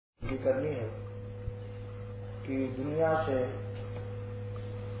یہ کرنی ہے کہ دنیا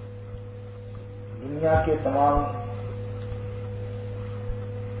کے تمام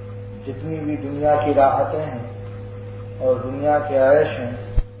جتنی بھی دنیا کی راحتیں ہیں اور دنیا کے عیش ہیں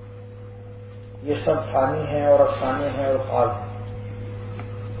یہ سب فانی ہیں اور افسانے ہیں اور خواب ہیں.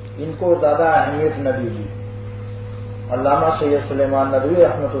 ان کو زیادہ اہمیت نہ دیجیے. علامہ سید سلیمان ندوی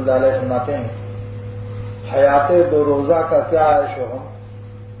رحمۃ اللہ علیہ فرماتے ہیں حیات دو روزہ کا کیا عیش و غم،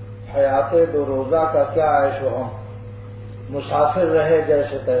 حیات دو روزہ کا کیا عیش و غم، مسافر رہے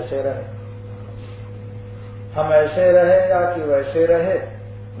جیسے تیسے رہے. ہم ایسے رہے یا کہ ویسے رہے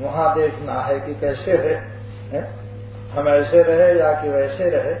وہاں دیکھنا ہے کہ کیسے رہے. ہم ایسے رہے یا کہ ویسے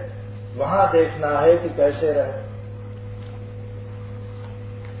رہے وہاں دیکھنا ہے کہ کیسے رہے.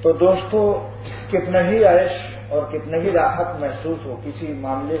 تو دوستو کتنا ہی عیش اور کتنا ہی راحت محسوس ہو کسی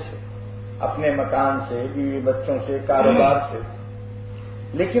معاملے سے، اپنے مکان سے، بیوی بچوں سے، کاروبار سے،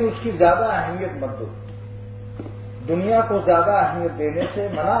 لیکن اس کی زیادہ اہمیت مت دو. دنیا کو زیادہ اہمیت دینے سے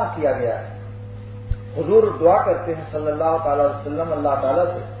منع کیا گیا ہے. حضور دعا کرتے ہیں صلی اللہ تعالی علیہ وسلم اللہ تعالی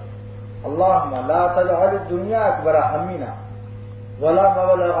سے اللہم لا تجعل الدنیا اکبر ہمنا ولا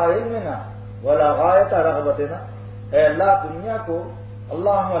مبلغ علمنا ولا غایۃ رغبتنا. اے اللہ دنیا کو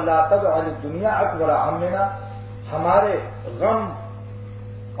اللہم لا تجعل الدنیا اکبر ہمنا، ہمارے غم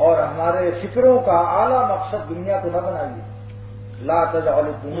اور ہمارے فکروں کا اعلیٰ مقصد دنیا کو نہ بنائیے. لا تجعل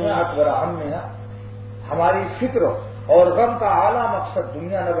الدنیا اکبر ہمنا، ہماری فکر اور غم کا اعلیٰ مقصد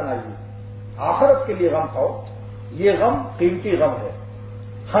دنیا نہ بنائیے. آخرت کے لیے غم کھاؤ. یہ غم قیمتی غم ہے.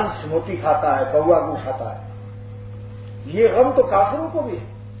 ہنس موتی کھاتا ہے، کوا گو کھاتا ہے. یہ غم تو کافروں کو بھی ہے.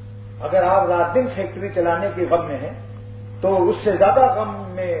 اگر آپ رات دن فیکٹری چلانے کے غم میں ہیں تو اس سے زیادہ غم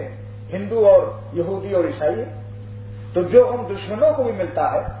میں ہندو اور یہودی اور عیسائی ہے. تو جو غم دشمنوں کو بھی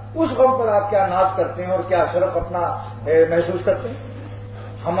ملتا ہے اس غم پر آپ کیا ناز کرتے ہیں اور کیا شرف اپنا محسوس کرتے ہیں.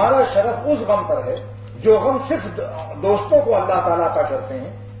 ہمارا شرف اس غم پر ہے جو غم صرف دوستوں کو اللہ تعالیٰ عطا کرتے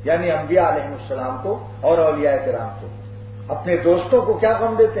ہیں، یعنی انبیاء علیہ السلام کو اور اولیاء کرام کو. اپنے دوستوں کو کیا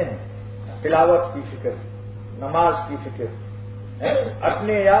غم دیتے ہیں؟ تلاوت کی فکر، نماز کی فکر،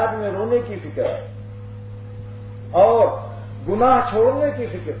 اپنے یاد میں رونے کی فکر اور گناہ چھوڑنے کی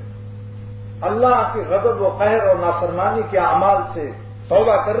فکر، اللہ کی غضب و قہر اور نافرمانی کے اعمال سے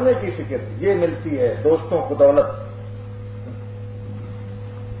توبہ کرنے کی فکر. یہ ملتی ہے دوستوں کو دولت.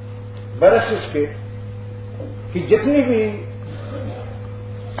 برعکس اس کے کہ جتنی بھی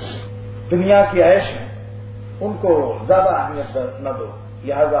دنیا کی عیش ہیں ان کو زیادہ اہمیت نہ دو.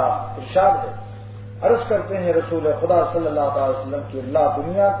 لہذا ارشاد ہے، عرض کرتے ہیں رسول خدا صلی اللہ تعالی وسلم کی اللہ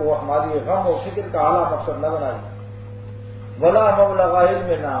دنیا کو ہماری غم و فکر کا اعلیٰ مقصد نہ بنائیے. ولا مبلغ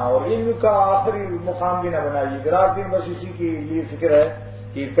علمنا، اور علم کا آخری مقام بھی نہ بنائیے. رات دن بس اسی کی لیے فکر ہے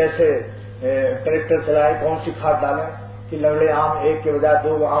کہ کیسے ٹریکٹر چلائے، کون سی کھاد ڈالیں کہ لگڑے آم ایک کے بجائے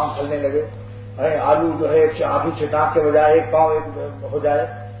دو آم پھلنے لگے، آلو جو ہے آدھی چھٹاک کے بجائے ایک پاؤ ایک ہو جائے،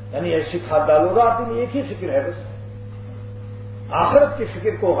 یعنی ایسی کھاد ڈالو. رات دن ایک ہی فکر ہے بس. آخرت کی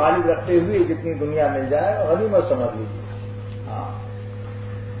فکر کو غالب رکھتے ہوئے جتنی دنیا مل جائے غنیمت سمجھ لیجیے.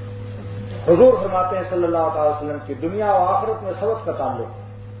 حضور فرماتے ہیں صلی اللہ تعالی وسلم کی دنیا و آخرت میں سبق کا تعلق.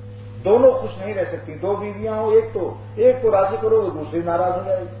 دونوں خوش نہیں رہ سکتی. دو بیویاں ہوں، ایک کو راضی کرو گے دوسری ناراض ہو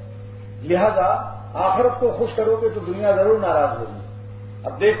جائے گی. لہذا آخرت کو خوش کرو گے تو دنیا ضرور ناراض ہوگی.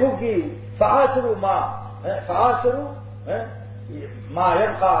 اب دیکھو کہ فآسروا ما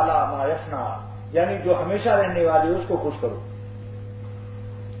یبقى علی ما یفنى، یعنی جو ہمیشہ رہنے والی ہے اس کو خوش کرو.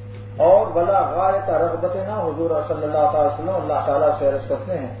 اور ولا غایۃ رغبتنا، حضور صلی اللہ تعالی وسلم اللہ تعالیٰ سے عرض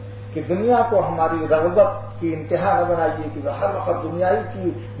کرتے ہیں کہ دنیا کو ہماری رغبت کی انتہا نہ بنائیے کہ ہر وقت دنیائی کی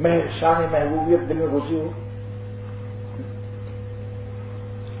شان محبوبیت دل میں گھسی ہو.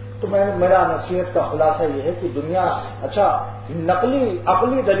 تو میرا نصیحت کا خلاصہ یہ ہے کہ دنیا اچھا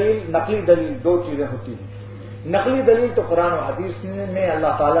عقلی دلیل دو چیزیں ہوتی ہیں. نقلی دلیل تو قرآن و حدیث میں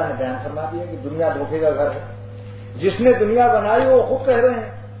اللہ تعالیٰ نے بیان فرما دیا کہ دنیا دھوکے کا گھر ہے. جس نے دنیا بنائی وہ خود کہہ رہے ہیں،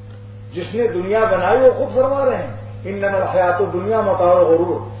 جس نے دنیا بنائی وہ خود فرما رہے ہیں انما الحیات الدنیا متاع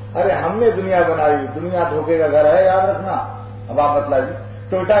الغرور. ارے ہم نے دنیا بنائی، دنیا دھوکے کا گھر ہے، یاد رکھنا. اب آپ بتلائیے،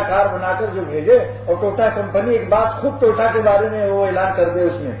 ٹوٹا کار بنا کر جو بھیجے اور ٹوٹا کمپنی ایک بات خود ٹوٹا کے بارے میں وہ اعلان کر دے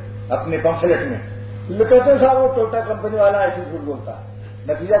اس میں اپنے پمفلٹ میں، کہتے صاحب وہ ٹوٹا کمپنی والا ایسے جھوٹ بولتا ہے.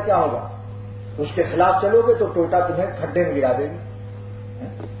 نتیجہ کیا ہوگا؟ اس کے خلاف چلو گے تو ٹوٹا تمہیں کھڈے میں گرا دے گی.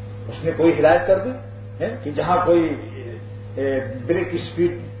 اس نے کوئی ہدایت کر دی کہ جہاں کوئی بریک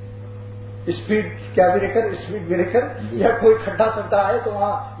اسپیڈ کیا اسپیڈ بریکر یا کوئی کھڈا چلتا ہے تو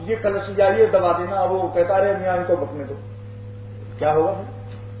وہاں یہ کلش یا یہ دبا دینا. وہ کہتا رہے میاں ان کو بکنے دو. کیا ہوگا؟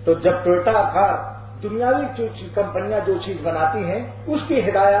 تو جب ٹویوٹا کار دنیاوی کمپنیاں جو چیز بناتی ہیں اس کی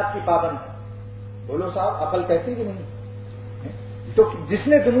ہدایات کی پابند ہے. بولو صاحب عقل کہتی کہ نہیں؟ تو جس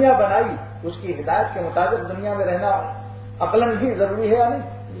نے دنیا بنائی اس کی ہدایت کے مطابق دنیا میں رہنا عقلاً بھی ضروری ہے یا نہیں؟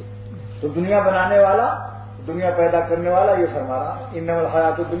 تو دنیا بنانے والا، دنیا پیدا کرنے والا یہ فرما رہا انما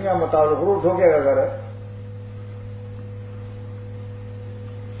الحیات الدنیا متاع الغرور، دھوکے کا گھر ہے.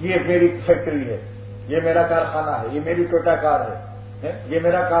 یہ میری فیکٹری ہے، یہ میرا کارخانہ ہے، یہ میری ٹوٹا کار ہے، یہ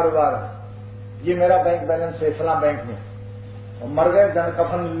میرا کاروبار ہے، یہ میرا بینک بیلنس ہے فلاں بینک میں، اور مر گئے جن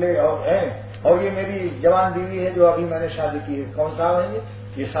کفن لے اور یہ میری جوان بیوی ہے جو ابھی میں نے شادی کی ہے. کون صاحب ہیں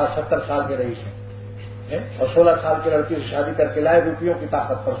یہ 70 سال کے رئیس ہیں اور 16 سال کے لڑکی سے شادی کر کے لائے روپیوں کی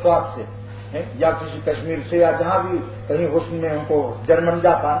طاقت پر سواد سے، یا کسی کشمیر سے یا جہاں بھی کہیں حسن میں ان کو جرمن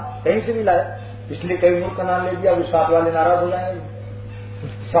جاپان کہیں سے بھی لائے. اس لیے کئی ملک کا نام لے دیا، ابھی ساتھ والے ناراض ہو جائیں گے،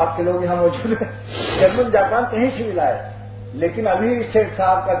 ساتھ کے لوگ یہاں موجود ہیں. جرمن جاپان کہیں سے بھی لائے، لیکن ابھی شیخ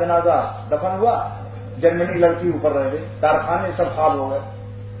صاحب کا جنازہ دفن ہوا، جرمنی لڑکی اوپر رہ گئی، کارخانے سب خواب ہو گئے،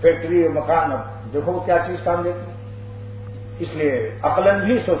 فیکٹری اور مکان. اب دیکھو کیا چیز کام دیتی. اس لیے عقلاً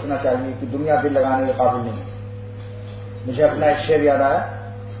بھی سوچنا چاہیے کہ دنیا دل لگانے کے قابل نہیں. مجھے اپنا ایک شعر یاد آیا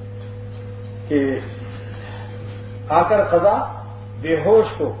کہ آ کر قضا بے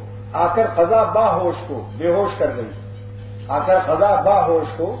ہوش کو، آ کر قضا با ہوش کو بے ہوش کر گئی، آ کر قضا با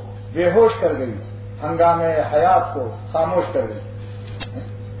ہوش کو بے ہوش کر گئی، ہنگامے حیات کو خاموش کر گئی.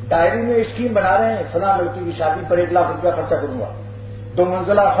 ڈائری میں اسکیم بنا رہے ہیں، فلاں لڑکی کی شادی پر 1 لاکھ روپیہ خرچہ کروں گا، 2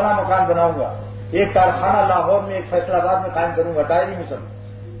 منزلہ فلاں مکان بناؤں گا، ایک کارخانہ لاہور میں ایک فیصلہ آباد میں قائم کروں گا، ڈائری میں سب.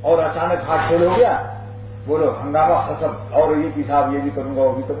 اور اچانک ہاتھ کھول ہو گیا، بولو ہنگامہ خصم، اور یہ بھی صاحب یہ بھی کروں گا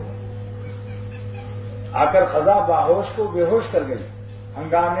وہ بھی کروں گا. آ کر خزاں باہوش کو بے ہوش کر گئی،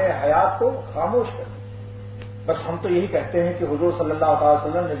 ہنگامے حیات کو خاموش کر گئی. بس ہم تو یہی کہتے ہیں کہ حضور صلی اللہ تعالی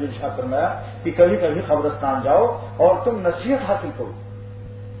وسلم نے جو ارشاد فرمایا کہ کبھی کبھی قبرستان جاؤ اور تم نصیحت حاصل کرو.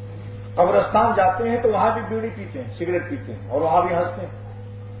 قبرستان جاتے ہیں تو وہاں بھی بیڑی پیتے ہیں، سگریٹ پیتے ہیں، اور وہاں بھی ہنستے ہیں.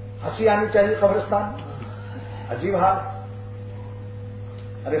 ہنسی آنی چاہیے قبرستان، عجیب حال.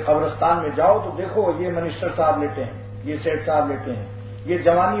 ارے قبرستان میں جاؤ تو دیکھو یہ منسٹر صاحب لیٹے ہیں، یہ سیٹ صاحب لیٹے ہیں، یہ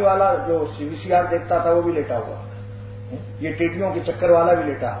جوانی والا جو VCR دیکھتا تھا وہ بھی لیٹا ہوا، یہ ٹیٹیوں کے چکر والا بھی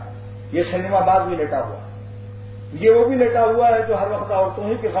لیٹا، یہ سنیما باز بھی لیٹا ہوا، یہ وہ بھی لیٹا ہوا ہے جو ہر وقت عورتوں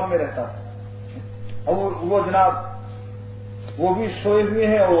ہی کے غم میں رہتا تھا. اور وہ جناب وہ بھی سوئے ہوئے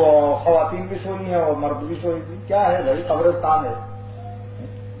ہیں، اور خواتین بھی سوئی ہیں اور مرد بھی سوئے ہوئے. کیا ہے بھائی؟ قبرستان ہے.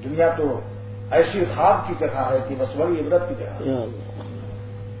 دنیا تو ایسی خواب کی جگہ ہے کہ بس بڑی عبرت کی جگہ ہے.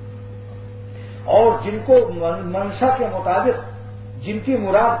 اور جن کو منشا کے مطابق جن کی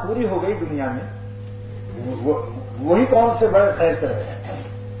مراد پوری ہو گئی دنیا میں، وہی کون سے بڑے خیر سے رہے.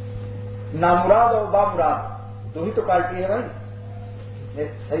 نامراد اور بامراد 2 ہی تو پارٹی ہے بھائی.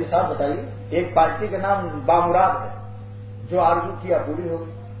 صحیح صاحب بتائیے. ایک پارٹی کا نام بامراد ہے، جو آرزو کیا پوری ہو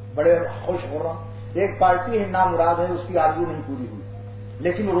گئی، بڑے خوش ہو رہا ہوں. ایک پارٹی ہے نامراد ہے، اس کی آرزو نہیں پوری ہوئی،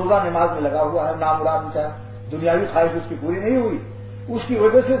 لیکن روزہ نماز میں لگا ہوا ہے. نامراد بچارا، دنیاوی خواہش اس کی پوری نہیں ہوئی، اس کی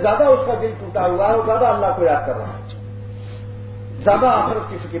وجہ سے زیادہ اس کا دل ٹوٹا ہوا ہے، اور زیادہ اللہ کو یاد کر رہا ہے، زیادہ آخرت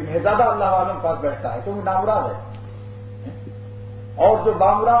کی فکر میں ہے، زیادہ اللہ والوں کے پاس بیٹھتا ہے، تو وہ نامراد ہے. اور جو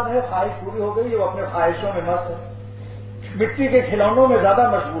بامراد ہے، خواہش پوری ہو گئی، وہ اپنے خواہشوں میں مست ہے، مٹی کے کھلونوں میں زیادہ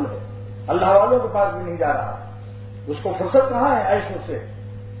مشغول ہے، اللہ والوں کے پاس بھی نہیں جا رہا. اس کو فرصت کہاں ہے عیش سے؟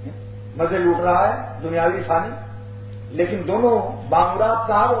 مزے لوٹ رہا ہے دنیاوی فانی. لیکن دونوں بامراد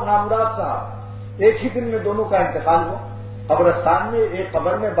صاحب اور نامراد صاحب ایک ہی دن میں دونوں کا انتقال ہوا. قبرستان میں ایک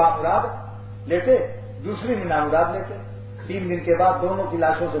قبر میں بامراد لیتے، دوسری میں نامراد لیتے. 3 دن کے بعد دونوں کی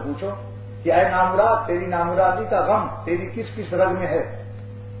لاشوں سے پوچھو کہ اے نامراد، تیری نامرادی کا غم تیری کس کس رگ میں ہے،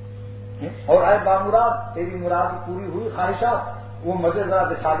 اور اے بامراد تیری مراد پوری ہوئی خواہشات، وہ مزے ذرا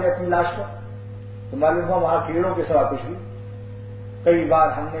دکھا دے اپنی لاش پر. تو معلوم ہوا وہاں کیڑوں کے سوا کچھ بھی. کئی بار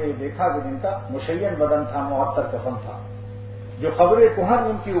ہم نے یہ دیکھا کہ جن کا مشین بدن تھا، معطر کفن تھا، جو خبریں کہن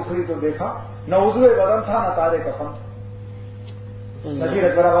ان کی اکھڑی تو دیکھا، نہ عضو بدن تھا نہ تارے کفن تھا. نذیر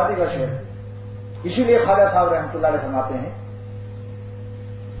اکبر آبادی کا شعر. اسی لیے خواجہ صاحب رحمۃ اللہ علیہ فرماتے ہیں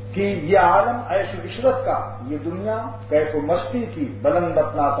کہ یہ عالم عیش عشرت کا، یہ دنیا کیف و مستی کی، بلند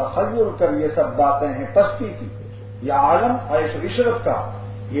اپنا تخیل کر یہ سب باتیں ہیں پستی کی. یہ عالم عیش عشرت کا،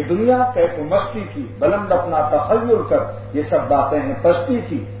 یہ دنیا کیف و مستی کی، بلند اپنا تخیل کر یہ سب باتیں ہیں پستی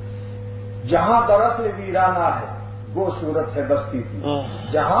کی. جہاں دراصل ویرانہ ہے وہ صورت ہے بستی کی،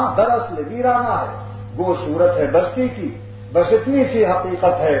 جہاں دراصل ویرانہ ہے وہ صورت ہے بستی کی. بس اتنی سی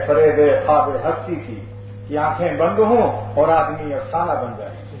حقیقت ہے فریب خواب ہستی کی، کہ آنکھیں بند ہوں اور آدمی افسانہ بن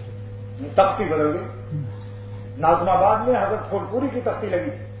جائے. تختی بدل گئی. ناظم آباد میں حضرت پھول پوری کی تختی لگی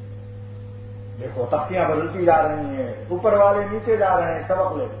تھی. دیکھو تختیاں بدلتی جا رہی ہیں، اوپر والے نیچے جا رہے ہیں،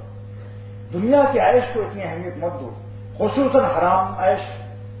 سبق لے. دنیا کے عیش کو اتنی اہمیت مت دو، خصوصاً حرام عیش،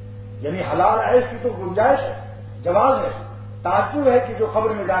 یعنی حلال عیش کی تو گنجائش ہے، جواز ہے. تعجب ہے کہ جو قبر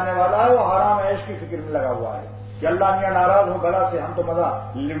میں جانے والا ہے وہ حرام عیش کی فکر میں لگا ہوا ہے. کہ اللہ میاں ناراض ہو بلا سے ہم تو مزہ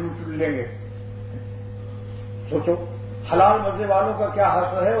لوٹ لیں گے. سوچو حلال مزے والوں کا کیا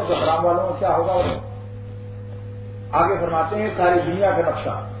حسر ہے اور جو حرام والوں کا کیا ہوگا. آگے فرماتے ہیں ساری دنیا کا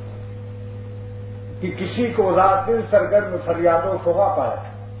نقشہ کہ کسی کو رات دن سرگرم فریاد و فغا پایا.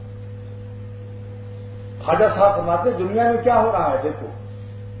 خواجہ صاحب فرماتے ہیں دنیا میں کیا ہو رہا ہے. دیکھو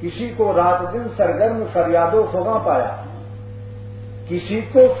کسی کو رات دن سرگرم فریاد و فغا پایا, کسی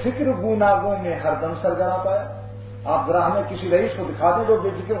کو فکر گوناگوں میں ہر دم سرگرم پایا. آپ ذرا ہمیں کسی رئیس کو دکھا دیں جو بے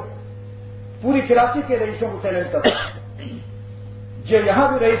فکر ہو. پوری کراچی کے رئیسوں کو چیلنج کرتا جو یہاں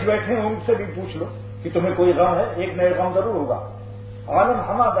بھی رئیس بیٹھے ہیں ان سے بھی پوچھ لو کہ تمہیں کوئی غم ہے. ایک نئے غم ضرور ہوگا. عالم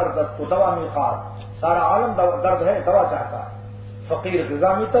ہما دردست تو دوا میں خار, سارا عالم درد ہے دوا چاہتا ہے. فقیر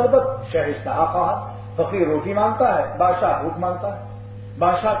غذامی طلبت شہستہ خواہ, فقیر روٹی مانگتا ہے بادشاہ بھوک مانگتا ہے.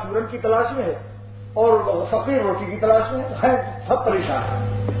 بادشاہ چورن کی تلاش میں ہے اور فقیر روٹی کی تلاش میں ہے. سب پریشان ہیں.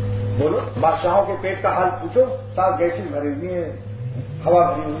 بولو بادشاہوں کے پیٹ کا حال پوچھو, ساتھ گیسیں بھری ہوئی ہیں, ہوا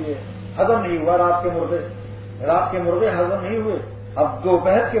بھری ہوئی ہے, ہضم نہیں ہوا. رات کے مرغے ہضم نہیں ہوئے. اب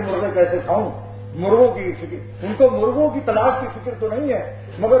دوپہر کے مرغے کیسے کھاؤں. مرغوں کی فکر, ان کو مرغوں کی تلاش کی فکر تو نہیں ہے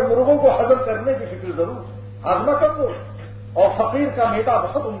مگر مرغوں کو ہضم کرنے کی فکر ضرور. ہاضمہ کر دو. اور فقیر کا میدا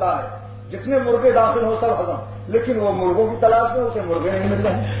بہت عمدہ ہے, جتنے مرغے داخل ہو سب ہضم, لیکن وہ مرغوں کی تلاش میں اسے مرغے نہیں مل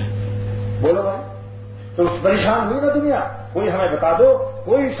رہے. بولو بھائی تو پریشان ہوئی نا دنیا. کوئی ہمیں بتا دو,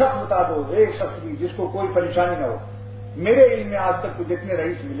 کوئی شخص بتا دو, ایک شخص کی جس کو کوئی پریشانی نہ ہو. میرے علم میں آج تک تو جتنے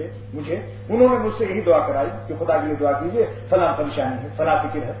رئیس ملے مجھے, انہوں نے مجھ سے یہی دعا کرائی کہ خدا کے لیے دعا کیجیے, فلاں پریشانی ہے, فلاں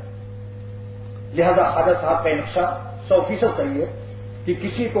فکر ہے. لہذا خواجہ صاحب کا نقشہ 100% صحیح ہے کہ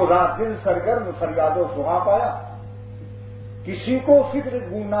کسی کو رات دن سرگرم فریاد و فغاں پایا, کسی کو فکر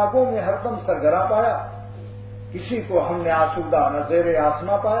گوناگوں میں ہر دم سرگراں پایا, کسی کو ہم نے آسودہ نظیر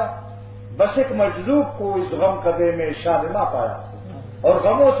آسما پایا, بس ایک مجذوب کو اس غم قدے میں شادماں پایا. اور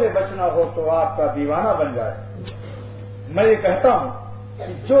غموں سے بچنا ہو تو آپ کا دیوانہ بن جائے. میں یہ کہتا ہوں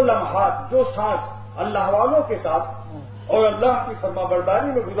کہ جو لمحات جو سانس اللہ والوں کے ساتھ اور اللہ کی فرما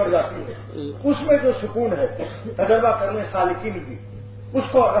برداری میں گزر جاتی ہے, اس میں جو سکون ہے تجربہ کرنے سالکین کی, اس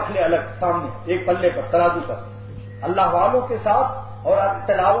کو رکھ لے الگ سامنے ایک پلے پر ترازو پر. اللہ والوں کے ساتھ اور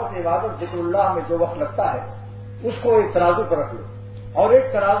تلاوت عبادت ذکر اللہ میں جو وقت لگتا ہے اس کو ایک ترازو پر رکھ لو, اور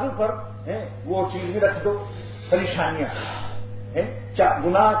ایک ترازو پر وہ چیز بھی رکھ دو پریشانیاں,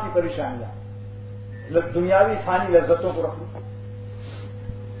 گناہ کی پریشانیاں, دنیاوی فانی لذتوں کو رکھ لو.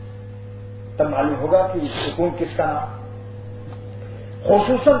 تب معلوم ہوگا کہ سکون کس کا نام.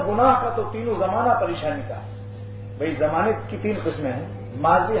 خصوصاً گناہ کا تو تینوں زمانہ پریشانی کا ہے. بھئی زمانے کی 3 قسمیں ہیں,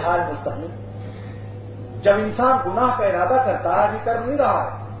 ماضی, حال, مستقبل. جب انسان گناہ کا ارادہ کرتا ہے, ابھی کر نہیں رہا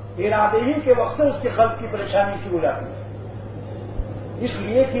ہے, ارادے ہی کے وقت سے اس کے قلب کی پریشانی شروع ہو جاتی ہے. اس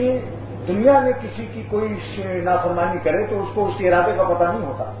لیے کہ دنیا میں کسی کی کوئی نافرمانی کرے تو اس کو اس کے ارادے کا پتہ نہیں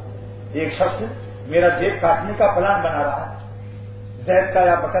ہوتا. ایک شخص میرا جیب کاٹنے کا پلان بنا رہا ہے, زید کا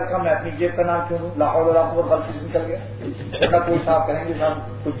یا بکر کا, میں اپنی جیب کا نام کیوں دوں, لاہور اور آپ کو غلطی سے نکل گیا. کوئی صاحب کہیں گے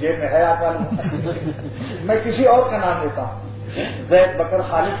صاحب کچھ جیب میں ہے آپ معلوم, میں کسی اور کا نام لیتا ہوں, زید, بکر,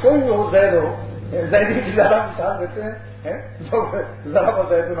 خالد, کوئی بھی ہو, زید ہو, زیدی کی زیادہ مثال دیتے ہیں لوگ, ذرا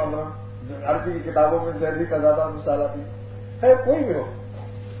زید العمران, عربی کی کتابوں میں زیدی کا زیادہ مثال آتی ہے, کوئی بھی ہو.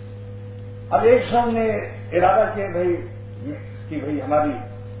 اب ایک شخص نے ارادہ کیا بھائی ہماری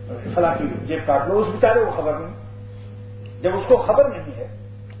فلاں کی جیب کاٹ لو, اس بیچارے کو خبر نہیں. جب اس کو خبر نہیں ہے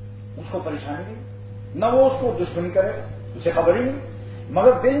اس کو پریشانی نہیں, نہ وہ اس کو دشمنی کرے, اسے خبر ہی نہیں,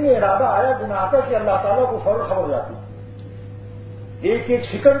 مگر دل میں ارادہ آیا گناہ کا کہ اللہ تعالیٰ کو فوراً خبر ہو جاتی ہے. ایک ایک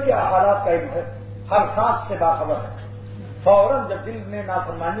سیکنڈ کے حالات کا علم ہے, ہر سانس سے باخبر ہے. فوراً جب دل نے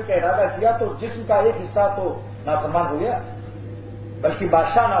نافرمانی کا ارادہ کیا تو جسم کا ایک حصہ تو نافرمان ہو گیا, بلکہ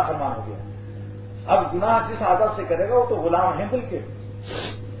بادشاہ نافرمان ہو گیا. اب گناہ جس عادت سے کرے گا وہ تو غلام ہے دل کے.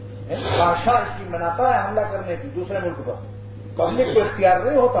 بادشاہ اس کی مناتا ہے حملہ کرنے کی دوسرے ملک پر, پبلک کو اختیار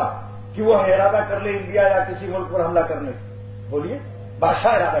نہیں ہوتا کہ وہ ارادہ کر لے انڈیا یا کسی ملک پر حملہ کرنے کی. بولیے,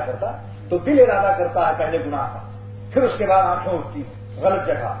 بادشاہ ارادہ کرتا تو دل ارادہ کرتا ہے پہلے گناہ کا, پھر اس کے بعد آنکھیں اٹھتی ہیں غلط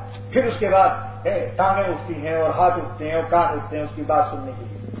جگہ, پھر اس کے بعد ٹانگیں اٹھتی ہیں اور ہاتھ اٹھتے ہیں اور کان اٹھتے ہیں اس کی بات سننے کے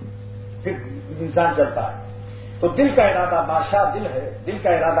لیے, پھر انسان چلتا ہے. تو دل کا ارادہ, بادشاہ دل ہے, دل کا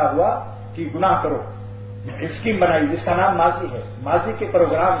ارادہ ہوا کہ گناہ کرو, اسکیم بنائی جس کا نام ماضی ہے, ماضی کے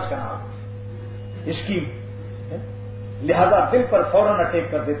پروگرام اس کا نام اسکیم. لہذا دل پر فوراً اٹیک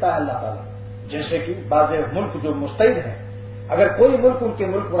کر دیتا ہے اللہ تعالیٰ. جیسے کہ بعض ملک جو مستعد ہیں, اگر کوئی ملک ان کے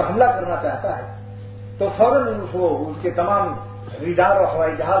ملک پر حملہ کرنا چاہتا ہے تو فوراً ان کے تمام ریڈار اور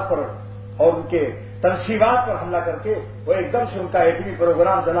ہوائی جہاز پر اور ان کے تنصیبات پر حملہ کر کے وہ ایک دم سے ان کا ایٹمی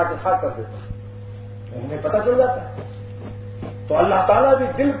پروگرام جلا کے خاک کر دیتے ہیں, انہیں پتہ چل جاتا ہے. تو اللہ تعالیٰ بھی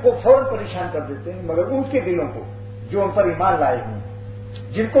دل کو فوراً پریشان کر دیتے ہیں, مگر ان کے دلوں کو جو ان پر ایمان لائے ہیں,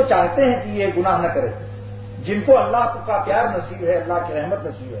 جن کو چاہتے ہیں کہ یہ گناہ نہ کرے, جن کو اللہ کا پیار نصیب ہے، اللہ کی رحمت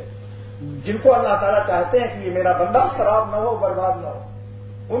نصیب ہے، جن کو اللہ تعالیٰ چاہتے ہیں کہ یہ میرا بندہ خراب نہ ہو، برباد نہ ہو،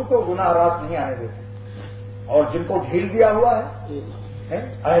 ان کو گناہ راست نہیں آنے دیتے، اور جن کو ڈھیل دیا ہوا ہے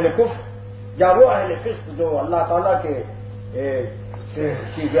اہل کفر یا وہ اہل فسق جو اللہ تعالیٰ کے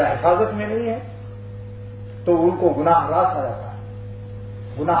کی حفاظت میں نہیں ہے، تو ان کو گناہ راست آ جاتا ہے،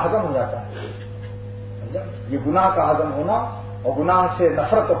 گناہ ہضم ہو جاتا ہے۔ یہ گناہ کا ہضم ہونا اور گناہ سے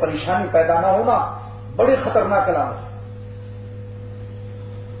نفرت اور پریشانی پیدا نہ ہونا بڑی خطرناک علامت ہے۔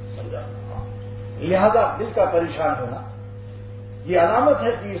 لہذا دل کا پریشان ہونا یہ علامت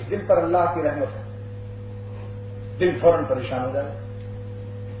ہے کہ اس دل پر اللہ کی رحمت ہے، دل فوراً پریشان ہو جائے۔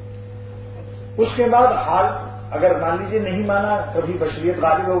 اس کے بعد حال اگر مان لیجیے نہیں مانا، کبھی بشریت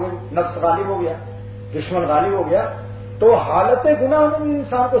غالب ہو گئی، نفس غالب ہو گیا، دشمن غالب ہو گیا، تو حالت گناہ میں بھی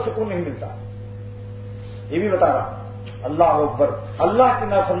انسان کو سکون نہیں ملتا۔ یہ بھی بتا رہا ہوں، اللہ اکبر، اللہ کی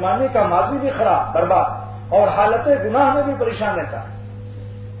نافرمانی کا ماضی بھی خراب برباد، اور حالت گناہ میں بھی پریشان رہتا ہے،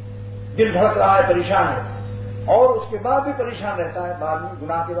 دل دھڑک رہا ہے، پریشان ہے، اور اس کے بعد بھی پریشان رہتا ہے، بعد میں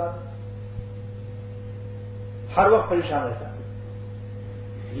گناہ کے بعد ہر وقت پریشان رہتا ہے۔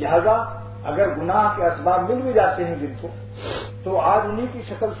 لہذا اگر گناہ کے اسباب مل بھی جاتے ہیں دل کو، تو آج انہی کی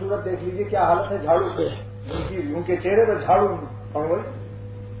شکل صورت دیکھ لیجیے کیا حالت ہے، جھاڑو پہ ان کے چہرے پہ جھاڑو پڑ گئی،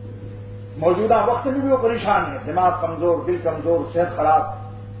 موجودہ وقت میں بھی وہ پریشان ہے، دماغ کمزور، دل کمزور، صحت خراب،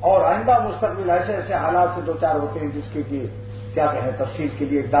 اور آئندہ مستقبل ایسے ایسے حالات سے دو چار ہوتے ہیں جس کے کیا کہیں تفصیل کے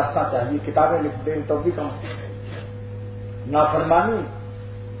لیے ایک داستان چاہیے، کتابیں لکھ دیں تو بھی کم۔ نافرمانی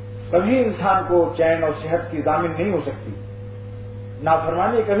کبھی انسان کو چین اور صحت کی ضامن نہیں ہو سکتی،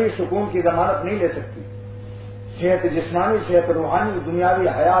 نافرمانی کبھی سکون کی ضمانت نہیں لے سکتی، صحت جسمانی، صحت روحانی، دنیاوی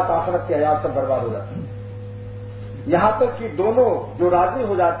حیات، آخرت کی حیات سب برباد ہو جاتی ہے۔ یہاں تک کہ دونوں جو راضی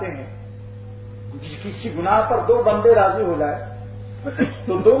ہو جاتے ہیں، کسی گناہ پر دو بندے راضی ہو جائے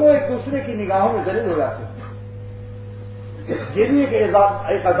تو دونوں ایک دوسرے کی نگاہوں میں ذلیل ہو جاتے ہیں۔ یہ بھی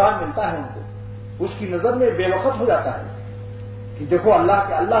ایک عذاب ملتا ہے ان کو، اس کی نظر میں بے وقت ہو جاتا ہے کہ دیکھو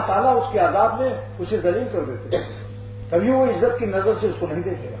اللہ تعالیٰ اس کے عذاب میں اسے ذلیل کر دیتے ہیں۔ کبھی وہ عزت کی نظر سے اس کو نہیں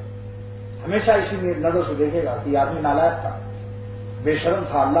دیکھے گا، ہمیشہ اسی نظر سے دیکھے گا کہ یہ آدمی نالائق تھا، بے شرم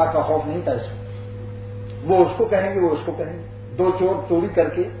تھا، اللہ کا خوف نہیں تھا اس کو۔ وہ اس کو کہیں گے، وہ اس کو کہیں گے۔ دو چور چوری کر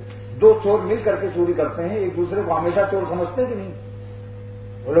کے، دو چور مل کر کے چوری کرتے ہیں، ایک دوسرے کو ہمیشہ چور سمجھتے ہیں کہ نہیں؟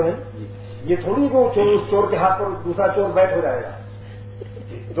 بولو بھائی، یہ تھوڑی کہ اس چور کے ہاتھ پر دوسرا چور بیٹھ ہو جائے گا۔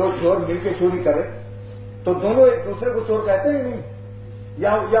 دو چور مل کے چوری کرے تو دونوں ایک دوسرے کو چور کہتے ہیں نہیں،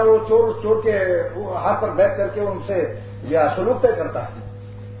 یا وہ چور اس چور کے ہاتھ پر بیٹھ کر کے ان سے یا سلوک طے کرتا ہے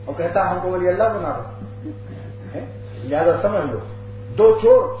اور کہتا ہے ہم کو ولی اللہ بنا دو۔ لہذا سمجھ لو، دو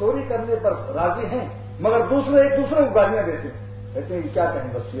چور چوری کرنے پر راضی ہیں مگر دوسرے ایک دوسرے کو گالیاں دیتے ہیں، کہتے ہیں کیا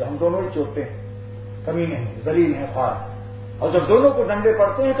کہیں، بس یہ ہم دونوں ہی چورتے ہیں، کمی نہیں، ذلیل ہیں، خوار ہیں۔ اور جب دونوں کو ڈنڈے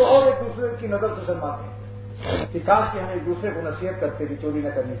پڑتے ہیں تو اور ایک دوسرے کی نظر سے شرماتے ہیں کہ کاش کہ ہم ایک دوسرے کو نصیحت کرتے کہ چوری نہ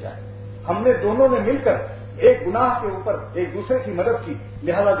کرنی چاہیے۔ ہم نے دونوں نے مل کر ایک گناہ کے اوپر ایک دوسرے کی مدد کی،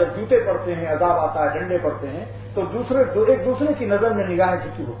 لہذا جب جوتے پڑتے ہیں، عذاب آتا ہے، ڈنڈے پڑتے ہیں، تو ایک دوسرے کی نظر میں نگاہیں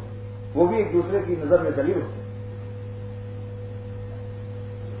جھکی ہوتی، وہ بھی ایک دوسرے کی نظر میں ذلیل ہوتے۔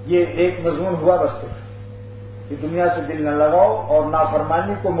 یہ ایک مضمون ہوا بس صرف کہ دنیا سے دل نہ لگاؤ اور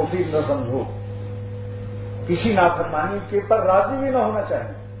نافرمانی کو مفید نہ سمجھو، کسی نافرمانی کے پر راضی بھی نہ ہونا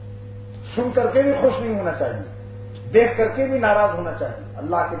چاہیے، سن کر کے بھی خوش نہیں ہونا چاہیے، دیکھ کر کے بھی ناراض ہونا چاہیے۔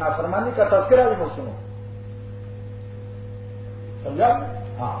 اللہ کی نافرمانی کا تذکرہ بھی مت سنو، سمجھا؟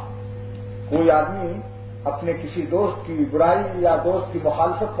 ہاں، کوئی آدمی اپنے کسی دوست کی برائی یا دوست کی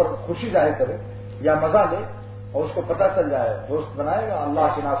مخالفت پر خوشی ظاہر کرے یا مزہ لے اور اس کو پتہ چل جائے، دوست بنائے گا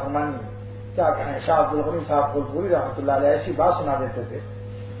اللہ کی نافرمانی میں، کیا کہیں، شاہ عبدالغنی صاحب پھولپوری رحمۃ اللہ علیہ ایسی بات سنا دیتے تھے،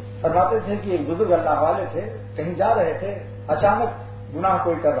 فرماتے تھے کہ ایک بزرگ اللہ والے تھے، کہیں جا رہے تھے، اچانک گناہ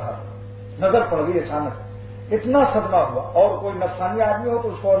کوئی کر رہا تھا، نظر پڑ گئی اچانک، اتنا صدمہ ہوا، اور کوئی نفسانی آدمی ہو تو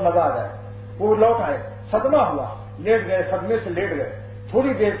اس کو اور مزہ آ جائے، وہ لوٹ آئے، صدمہ ہوا، لیٹ گئے، صدمے سے لیٹ گئے،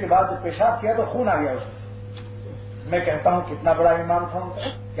 تھوڑی دیر کے بعد جب پیشاب کیا تو خون آ گیا اس میں۔ میں کہتا ہوں کتنا بڑا ایمان تھا ان کا،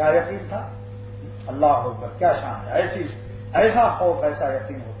 کیا یقین تھا، اللہ اکبر، کیا شان ہے، ایسا خوف، ایسا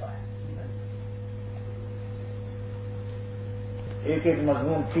یقین ہوتا ہے۔ ایک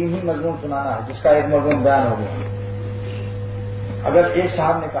مضمون، 3 ہی مضمون سنانا ہے جس کا ایک مضمون بیان ہو گیا۔ اگر ایک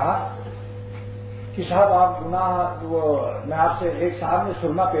صاحب نے کہا کہ صاحب آپ گناہ، میں آپ سے، ایک صاحب نے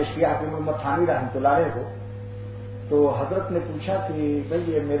سرما پیش کیا حکیم محمد تھانوی رحمۃ اللہ علیہ کو، تو حضرت نے پوچھا کہ بھائی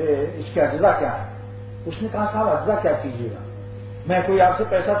یہ میرے اس کے اجزاء کیا ہے؟ اس نے کہا صاحب اجزاء کیا کیجیے گا، میں کوئی آپ سے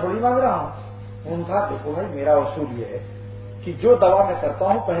پیسہ تھوڑی مانگ رہا ہوں۔ انہوں نے کہا دیکھو بھائی میرا اصول یہ ہے کہ جو دوا میں کرتا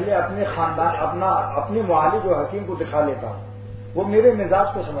ہوں پہلے اپنے خاندان، اپنے معالج و حکیم کو دکھا لیتا ہوں، وہ میرے مزاج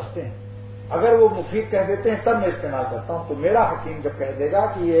کو سمجھتے ہیں، اگر وہ مفید کہہ دیتے ہیں تب میں استعمال کرتا ہوں، تو میرا حکیم جب کہہ دے گا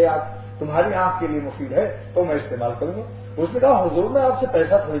کہ یہ تمہاری آنکھ کے لیے مفید ہے تو میں استعمال کروں گا. اس نے کہا حضور میں آپ سے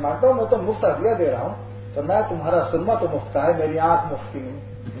پیسہ تھوڑی مانگتا ہوں, میں تو مفت ہدیہ دے رہا ہوں. تو میں تمہارا سرما تو مفت کا ہے, میری آنکھ مفت کی نہیں,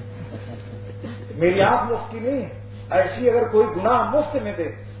 میری آنکھ مفت کی نہیں ہے. ایسی اگر کوئی گناہ مفت میں دے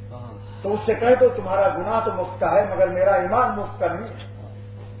تو اس سے کہہ دو تمہارا گناہ تو مفت کا ہے مگر میرا ایمان مفت کا نہیں ہے,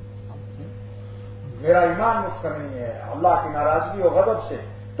 میرا ایمان مفت کا نہیں ہے. اللہ کی ناراضگی اور غضب سے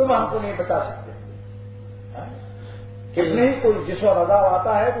تم ہم کو نہیں بچا سکتے. کتنے ہی کوئی جس وقت عذاب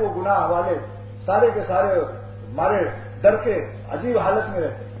آتا ہے تو وہ گناہ والے سارے کے سارے ہمارے ڈر کے عجیب حالت میں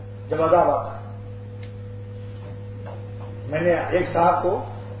رہتے ہیں جب عذاب آتا ہے. میں نے ایک صاحب کو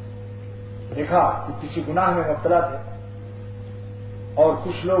دیکھا کہ کسی گناہ میں مبتلا تھے اور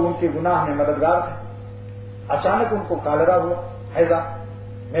کچھ لوگ ان کے گناہ میں مددگار تھے. اچانک ان کو کالرا ہوا, حیضہ,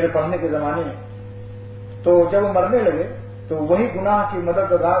 میرے پڑھنے کے زمانے میں. تو جب وہ مرنے لگے تو وہی گناہ کی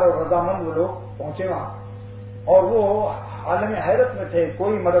مددگار اور رضامند وہ لوگ پہنچے وہاں اور وہ عالم حیرت میں تھے.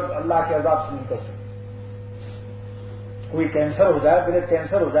 کوئی مدد اللہ کے عذاب سے نہیں کر سکتے. کوئی کینسر ہو جائے, بریسٹ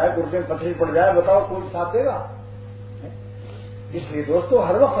کینسر ہو جائے, گردے میں پتھری پڑ جائے, بتاؤ کوئی ساتھ دے گا؟ اس لیے دوستو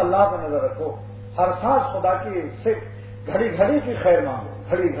ہر وقت اللہ پر نظر رکھو, ہر سانس خدا کی سے گھڑی گھڑی کی خیر مانگو,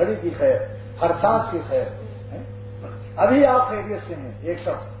 گھڑی گھڑی کی خیر, ہر سانس کی خیر. ابھی آپ خیریت سے ہیں, ایک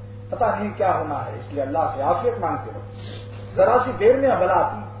شخص پتہ نہیں کیا ہونا ہے, اس لیے اللہ سے عافیت مانگتے رہو. ذرا سی دیر میں بلا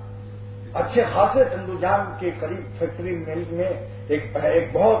آتی. اچھے خاصے تندو جان کے قریب فیکٹری ملک میں ایک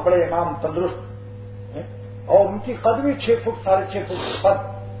بہت بڑے امام تندرست اور ان کی قد بھی 6 فٹ 6.5 فٹ قد,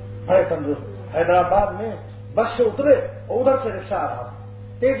 بڑے تندرست. حیدرآباد میں بس سے اترے اور ادھر سے رکشہ آ رہا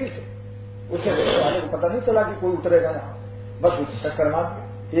تیزی سے. اسے رکشے والے کو پتہ نہیں چلا کہ کوئی اترے گا یہاں, بس اسے چکر مار دیا.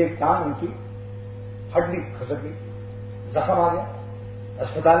 ایک ٹانگ ان کی ہڈی کھسک گئی, زخم آ گیا,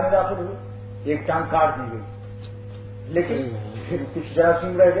 اسپتال میں داخل ہوئے, ایک ٹانگ کاٹ دی گئی. لیکن پھر کچھ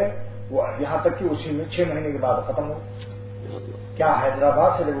جراثیم رہ گئے, وہ یہاں تک کہ اسی میں 6 مہینے کے بعد ختم ہو. کیا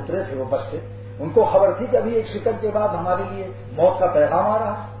حیدرآباد سے جب اترے تھے وہ بس سے, ان کو خبر تھی کہ ابھی 1 سیکنڈ کے بعد ہمارے لیے موت کا پیغام آ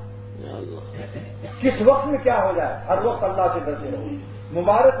رہا ہے. کس وقت میں کیا ہو جائے, ہر وقت اللہ سے ڈرتے رہو.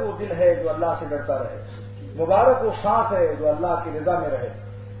 مبارک وہ دل ہے جو اللہ سے ڈرتا رہے, مبارک وہ سانس ہے جو اللہ کی رضا میں رہے.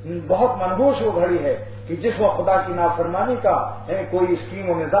 بہت منحوس وہ گھڑی ہے کہ جس وقت خدا کی نافرمانی کا کوئی اسکیم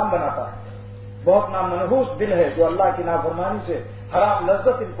و نظام بناتا ہے. بہت منحوس دل ہے جو اللہ کی نافرمانی سے حرام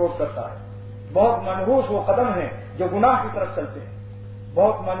لذت امپورٹ کرتا ہے. بہت منحوس وہ قدم ہیں جو گناہ کی طرف چلتے ہیں.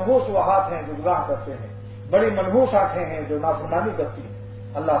 بہت منحوس وہ ہاتھ ہیں جو گناہ کرتے ہیں. بڑی منحوس آنکھیں ہیں جو نافرمانی کرتی ہیں.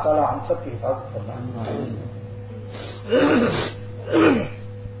 اللہ تعالی ہم سب کی حفاظت کرنا ہے.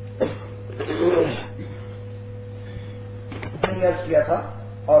 میں نے عرض کیا تھا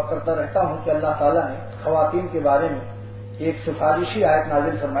اور کرتا رہتا ہوں کہ اللہ تعالیٰ نے خواتین کے بارے میں ایک سفارشی آیت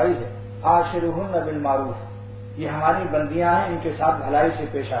نازل فرمائی ہے, عاشرہن بالمعروف. یہ ہماری بندیاں ہیں, ان کے ساتھ بھلائی سے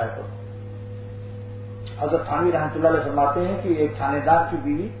پیش آیا کرو. حضرت تھانوی رحمۃ اللہ علیہ فرماتے ہیں کہ ایک تھانے دار کی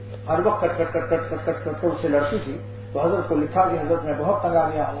بیوی ہر وقت کٹ کٹ کٹ کٹ کٹ کٹ کٹ کر اس سے لڑتی تھی. تو حضرت کو لکھا کہ حضرت میں بہت تنگ آ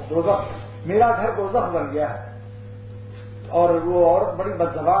گیا ہوں, دوزخ, میرا گھر دوزخ بن گیا ہے, اور وہ عورت بڑی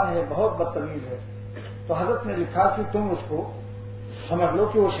بدزبان ہے, بہت بدتمیز ہے. تو حضرت نے لکھا کہ تم اس کو سمجھ لو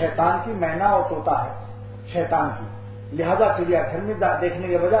کہ وہ شیطان کی مینا اور طوطا ہے, شیطان کی. لہذا چڑیا گھر میں دیکھنے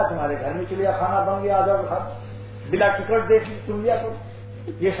کے بجائے تمہارے گھر میں چڑیا خانہ بن گیا, آدھا کھا بلا ٹکٹ دیکھ تم لیا کرو.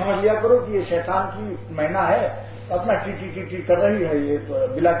 یہ سمجھ لیا کرو کہ یہ شیطان کی مینا ہے, اپنا ٹی ٹی ٹی ٹی کر رہی ہے, یہ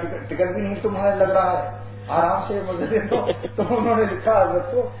بلا ٹکٹ بھی نہیں تمہیں لگ رہا ہے, آرام سے مزے دے دو. تو انہوں نے لکھا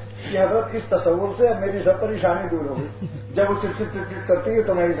حضرت کو کہ حضرت اس تصور سے میری سب پریشانی دور ہو گئی. جب وہ چٹ چٹ چٹ کرتی ہے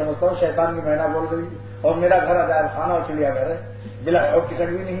تو میں یہ سمجھتا ہوں شیطان کی مینا بول رہی ہے, اور میرا گھر عجائب خانہ اور چڑیا گھر ہے, بلا اور ٹکٹ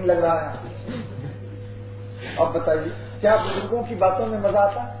بھی نہیں لگ رہا ہے. اب بتائیے کیا بزرگوں کی باتوں میں مزہ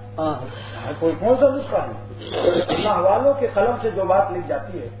آتا ہے؟ کوئی کون سا نسخہ ہے؟ اللہ والوں کے قلم سے جو بات لکھ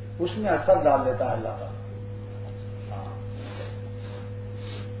جاتی ہے اس میں اثر ڈال دیتا ہے اللہ تعالیٰ.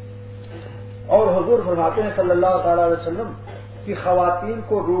 اور حضور فرماتے ہیں صلی اللہ تعالی علیہ وسلم کہ خواتین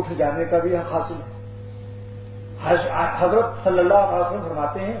کو روٹھ جانے کا بھی حق حاصل ہے. حضرت صلی اللہ علیہ وسلم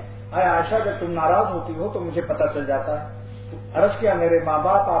فرماتے ہیں, اے عائشہ جب تم ناراض ہوتی ہو تو مجھے پتہ چل جاتا ہے. عرض کیا میرے ماں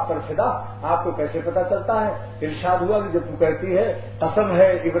باپ آپ پر فدا, آپ کو کیسے پتہ چلتا ہے؟ ارشاد ہوا کہ جب تو کہتی ہے قسم ہے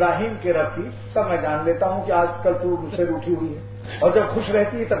ابراہیم کے رب کی, تب میں جان لیتا ہوں کہ آج کل تو مجھ سے روٹھی ہوئی ہے. اور جب خوش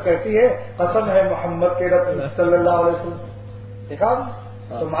رہتی ہے تب کہتی ہے قسم ہے محمد کے رب صلی اللہ علیہ وسلم. دیکھا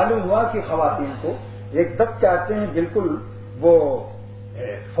تو معلوم ہوا کہ خواتین کو ایک دب کہتے ہیں بالکل وہ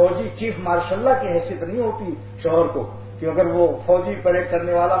فوجی چیف مارشل اللہ کی حیثیت نہیں ہوتی شوہر کو, کہ اگر وہ فوجی پریڈ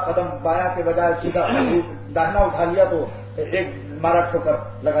کرنے والا قدم بایاں کے بجائے سیدھا داہنا اٹھا لیا تو ایک مارا ٹھوکر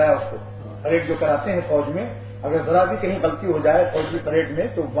لگایا اس کو. پریڈ جو کراتے ہیں فوج میں, اگر ذرا بھی کہیں غلطی ہو جائے فوجی پریڈ میں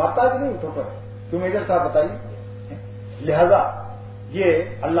تو مارتا بھی نہیں ٹھوکر. کیوں میجر صاحب بتائیے. لہذا یہ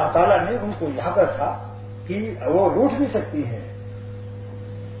اللہ تعالیٰ نے ان کو یہاں پر رکھا کہ وہ روٹھ بھی سکتی ہیں,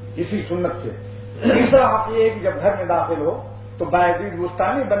 اسی سنت سے. تیسرا حق یہ ہے کہ جب گھر میں داخل ہو تو باعزید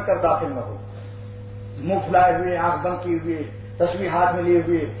بستانی بن کر داخل نہ ہو. منہ پھلائے ہوئے، آنکھ بند کیے ہوئے، تصویر ہاتھ میں لیے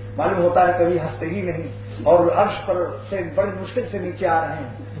ہوئے، معلوم ہوتا ہے کبھی ہنستے ہی نہیں اور عرش پر سے بڑی مشکل سے نیچے آ رہے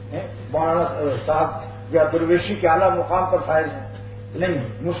ہیں. مولانا صاحب یا درویشی کے اعلیٰ مقام پر فائز ہیں. نہیں،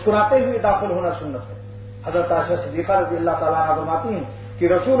 مسکراتے ہوئے داخل ہونا سنت ہے. حضرت عائشہ صدیقہ رضی اللہ تعالیٰ عنہا فرماتی ہیں کہ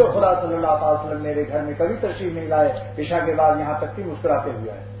رسول خدا صلی اللہ علیہ وسلم میرے گھر میں کبھی تشریف نہیں لائے عشاء کے بعد یہاں تک کہ مسکراتے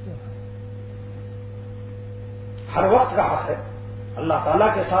ہوئے آئے. ہر وقت کا حق ہے اللہ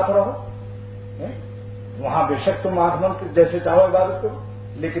تعالیٰ کے ساتھ رہو. وہاں بے شک تم آنکھ بند جیسے چاہو عبادت کرو،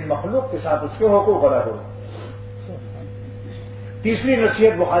 لیکن مخلوق کے ساتھ اس کے حقوق ادا کرو. تیسری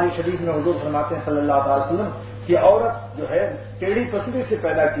نصیحت بخاری شریف میں حضور فرماتے ہیں صلی اللہ علیہ وسلم کہ عورت جو ہے ٹیڑھی پسلی سے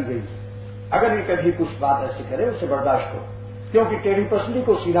پیدا کی گئی. اگر یہ کبھی کچھ بات ایسی کرے اسے برداشت کرو، کیونکہ ٹیڑھی پسلی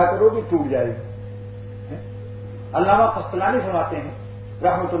کو سیدھا کرو گی ٹوٹ جائے گی. علامہ قسطلانی فرماتے ہیں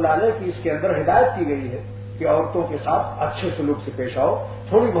رحمۃ اللہ علیہ کہ اس کے اندر ہدایت کی گئی ہے کہ عورتوں کے ساتھ اچھے سلوک سے پیش آؤ،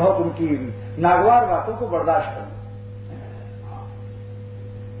 تھوڑی بہت ان کی ناگوار باتوں کو برداشت کرو.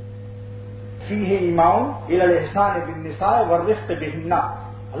 فیہ ایمان الی الاحسان بالنساء والرفق بہن.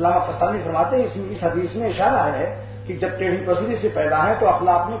 علامہ قسطلانی فرماتے ہیں اس حدیث میں اشارہ ہے کہ جب ٹیڑھی پسلی سے پیدا ہے تو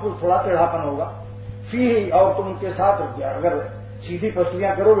اخلاق میں کچھ تھوڑا ٹیڑھاپن ہوگا. فیہ، اور تم ان کے ساتھ اگر سیدھی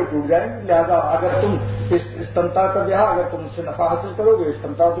پسلیاں کرو گے ٹوٹ جائیں گی. لہذا اگر تم استمتاع کا بیاہ، اگر تم اس سے نفع حاصل کرو گے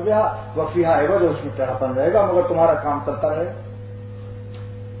استمتاع کا بیاہ وفیہا عوض، اس میں ٹیڑھاپن رہے گا مگر تمہارا کام چلتا رہے گا.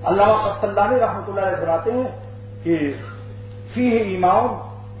 علامہ قسطلانی رحمۃ اللہ علیہ فرماتے ہیں کہ فیہ ایمان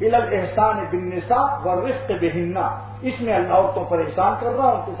الی الاحسان بالنساء والرفق بہن. اس میں اللہ عورتوں پر احسان کر رہا،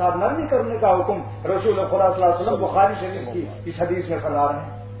 ان کے ساتھ نرمی کرنے کا حکم رسول خدا صلی اللہ علیہ وسلم بخاری شریف کی اس حدیث میں فرما رہے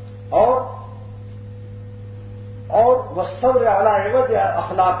ہیں. اور والصبر علی عوج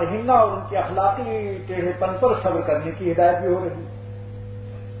اخلاقہن، اور ان کے اخلاقی ٹیڑھے پن پر صبر کرنے کی ہدایت بھی ہو رہی ہے.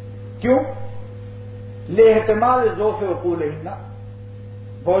 کیوں؟ لاحتمال ذوف عقولہن،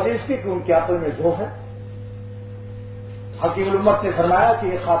 بوجہ اس کی کہ ان کے عقل میں ذوف ہے. حکیم الامت نے فرمایا کہ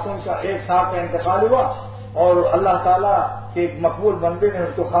ایک خاتون کا ایک صاحب کا انتقال ہوا اور اللہ تعالیٰ کے ایک مقبول بندے نے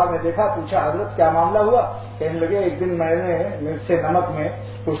اس کو خواب میں دیکھا. پوچھا حضرت کیا معاملہ ہوا؟ کہنے لگے ایک دن میں سے نمک میں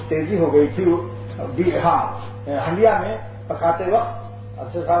کچھ تیزی ہو گئی تھی. ہاں، ہنڈیا میں پکاتے وقت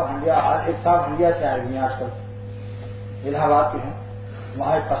افسر صاحب ہنڈیا، ایک صاحب ہنڈیا سے آئے ہوئے ہیں آج کل الہ آباد کے ہیں،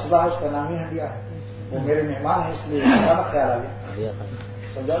 وہاں ایک قصبہ ہے اس کا نام ہی ہنڈیا ہے. وہ میرے مہمان ہیں اس لیے اچانک خیال آ گیا.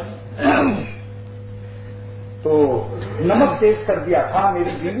 سمجھا؟ تو نمک تیز کر دیا تھا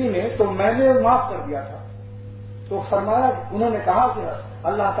میری بیوی نے، تو میں نے معاف کر دیا تھا. تو فرمایا، انہوں نے کہا کہ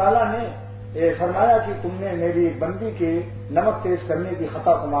اللہ تعالیٰ نے فرمایا کہ تم نے میری بندی کے نمک تیز کرنے کی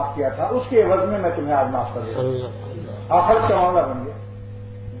خطا کو معاف کیا تھا، اس کے عوض میں تمہیں آج معاف کر دیا. آخرت کا معاملہ بن گیا.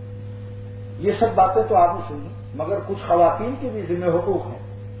 یہ سب باتیں تو آپ نے سنی، مگر کچھ خواتین کے بھی ذمہ حقوق ہیں،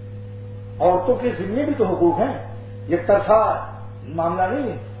 عورتوں کے ذمے بھی تو حقوق ہیں. یہ طرفہ معاملہ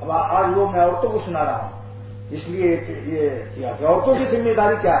نہیں ہے. اب آج وہ میں عورتوں کو سنا رہا ہوں، اس لیے یہ عورتوں کی ذمہ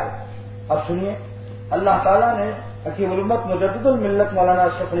داری کیا ہے. اب سنیے، اللہ تعالیٰ نے حکیم الامت مجدد الملت مولانا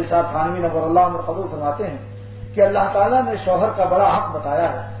اشرف علی صاحب تھانوی نور اللہ مرقبو فرماتے ہیں کہ اللہ تعالیٰ نے شوہر کا بڑا حق بتایا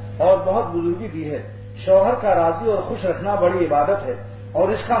ہے اور بہت بزرگی دی ہے. شوہر کا راضی اور خوش رکھنا بڑی عبادت ہے اور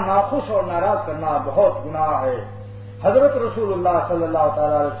اس کا ناخوش اور ناراض کرنا بہت گناہ ہے. حضرت رسول اللہ صلی اللہ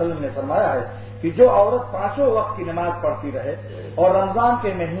تعالی علیہ وسلم نے فرمایا ہے کہ جو عورت 5 وقت کی نماز پڑھتی رہے اور رمضان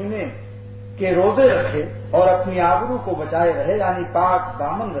کے مہینے کے روزے رکھے اور اپنی آبرو کو بچائے رہے، یعنی پاک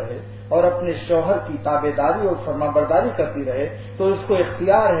دامن رہے، اور اپنے شوہر کی تابعداری اور فرما برداری کرتی رہے، تو اس کو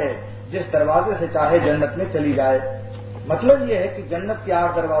اختیار ہے جس دروازے سے چاہے جنت میں چلی جائے. مطلب یہ ہے کہ جنت کے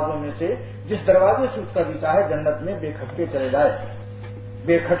 8 دروازوں میں سے جس دروازے سے اس کا بھی چاہے جنت میں بے کھٹکے چلے جائے،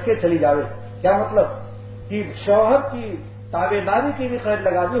 بے کھٹکے چلی جاوے. کیا مطلب؟ کہ شوہر کی تابعداری کی بھی قید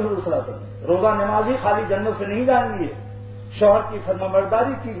لگا دی حضور صلی اللہ علیہ وسلم. روزہ نماز ہی خالی جنت سے نہیں جائیں گی. شوہر کی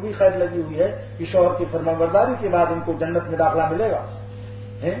فرمانبرداری کی بھی قید لگی ہوئی ہے کہ شوہر کی فرمانبرداری کے بعد ان کو جنت میں داخلہ ملے گا،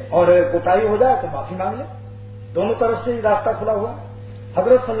 اور کوتاہی ہو جائے تو معافی مانگ لے. دونوں طرف سے راستہ کھلا ہوا.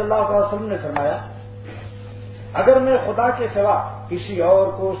 حضرت صلی اللہ علیہ وسلم نے فرمایا، اگر میں خدا کے سوا کسی اور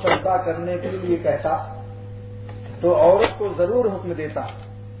کو سجدہ کرنے کے لیے کہتا تو عورت کو ضرور حکم دیتا.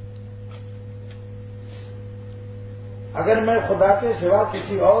 اگر میں خدا کے سوا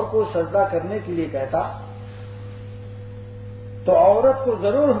کسی اور کو سجدہ کرنے کے لیے کہتا تو عورت کو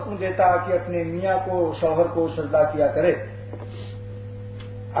ضرور حکم دیتا کہ اپنے میاں کو، شوہر کو سجدہ کیا کرے.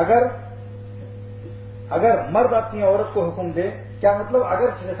 اگر مرد اپنی عورت کو حکم دے، کیا مطلب اگر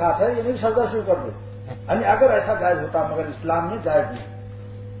کے ساتھ ہے یہ نہیں سجدہ شروع کر دے، یعنی اگر ایسا جائز ہوتا، مگر اسلام میں جائز نہیں.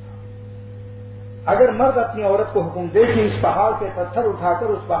 اگر مرد اپنی عورت کو حکم دے کہ اس پہاڑ کے پتھر اٹھا کر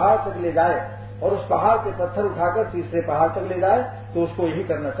اس پہاڑ تک لے جائے اور اس پہاڑ کے پتھر اٹھا کر تیسرے پہاڑ تک لے جائے تو اس کو یہی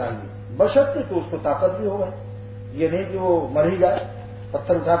کرنا چاہیے، بشرطے کہ اس کو طاقت بھی ہو گئی، یہ نہیں کہ وہ مر ہی جائے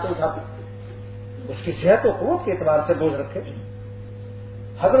پتھر اٹھاتے اٹھاتے، اس کی صحت و قوت کے اعتبار سے بوجھ رکھے۔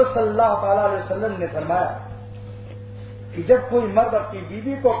 حضرت صلی اللہ تعالی علیہ وسلم نے فرمایا کہ جب کوئی مرد اپنی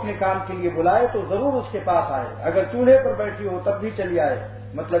بیوی کو اپنے کام کے لیے بلائے تو ضرور اس کے پاس آئے، اگر چولہے پر بیٹھی ہو تب بھی چلی آئے،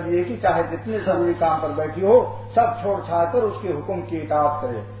 مطلب یہ کہ چاہے جتنے ضروری کام پر بیٹھی ہو سب چھوڑ چھاڑ کر اس کے حکم کی اطاعت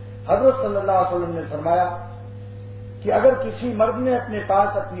کرے۔ حضرت صلی اللہ علیہ وسلم نے فرمایا کہ اگر کسی مرد نے اپنے پاس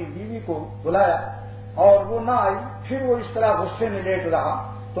اپنی بیوی کو بلایا اور وہ نہ آئی، پھر وہ اس طرح غصے میں لیٹ رہا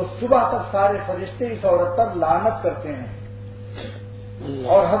تو صبح تک سارے فرشتے اس عورت پر لعنت کرتے ہیں۔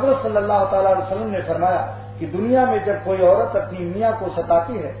 اور حضرت صلی اللہ تعالی علیہ وسلم نے فرمایا کہ دنیا میں جب کوئی عورت اپنی میاں کو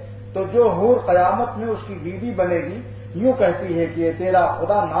ستاتی ہے تو جو حور قیامت میں اس کی بیوی بنے گی یوں کہتی ہے کہ یہ تیرا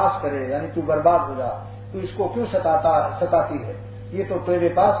خدا ناش کرے، یعنی تو برباد ہو جا، تو اس کو کیوں ستاتی ہے، یہ تو تیرے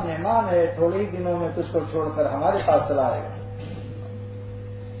پاس مہمان ہے، تھوڑے ہی دنوں میں تجھ کو چھوڑ کر ہمارے پاس چلا آئے گا۔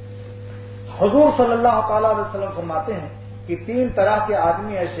 حضور صلی اللہ تعالی علیہ وسلم فرماتے ہیں کہ 3 طرح کے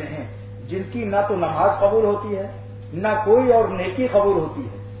آدمی ایسے ہیں جن کی نہ تو نماز قبول ہوتی ہے نہ کوئی اور نیکی قبول ہوتی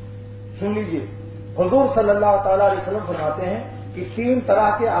ہے۔ سن لیجئے، حضور صلی اللہ تعالی علیہ وسلم فرماتے ہیں کہ 3 طرح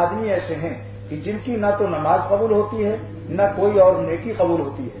کے آدمی ایسے ہیں کہ جن کی نہ تو نماز قبول ہوتی ہے نہ کوئی اور نیکی قبول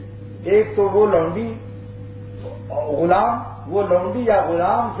ہوتی ہے۔ ایک تو وہ لونڈی یا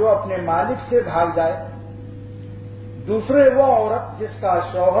غلام جو اپنے مالک سے بھاگ جائے، دوسرے وہ عورت جس کا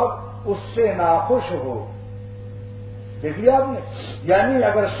شوہر اس سے ناخوش ہو۔ دیکھیے آپ نے، یعنی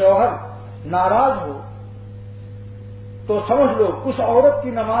اگر شوہر ناراض ہو تو سمجھ لو اس عورت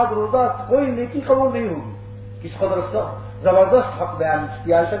کی نماز روزہ کوئی نیکی قبول نہیں ہوگی۔ کس قدر زبردست حق بیان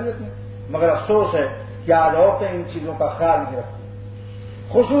کیا شریعت نے، مگر افسوس ہے کہ آج عورتیں ان چیزوں کا خیال نہیں رکھتی،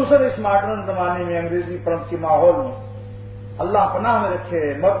 خصوصاً اس ماڈرن زمانے میں انگریزی پرنٹ کے ماحول میں۔ اللہ پناہ میں رکھے،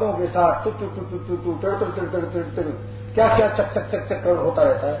 مردوں کے ساتھ کیا چک چک چک چک ہوتا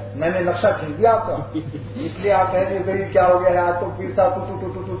رہتا ہے۔ میں نے نقشہ کھینچ دیا آپ کا، اس لیے آپ کہیں گے کیا ہو گیا ہے آج تو پیر صاحب تو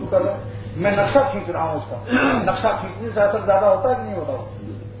کر رہے ہیں۔ میں نقشہ کھینچ رہا ہوں اس کا، نقشہ کھینچنے سے اثر زیادہ ہوتا ہے کہ نہیں ہوتا؟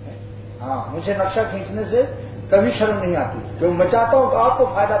 ہاں، مجھے نقشہ کھینچنے سے کبھی شرم نہیں آتی، جو میں چاہتا ہوں تو آپ کو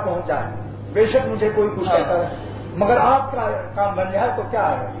فائدہ پہنچ جائے، بے شک مجھے کوئی کچھ کہتا ہے، مگر آپ کا کام بن جائے تو کیا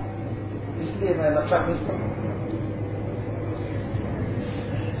ہے، اس لیے میں نقشہ کھینچتا ہوں۔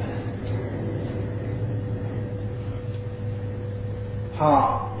 ہاں،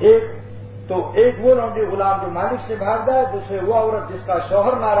 ایک وہ لونڈی غلام جو مالک سے بھاگ جائے، دوسرے وہ عورت جس کا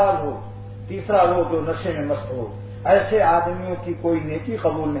شوہر ناراض ہو، تیسرا وہ جو نشے میں مست ہو۔ ایسے آدمیوں کی کوئی نیکی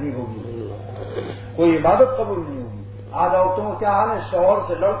قبول نہیں ہوگی، کوئی عبادت قبول نہیں ہوگی۔ آج عورتوں کو کیا حال ہے، شوہر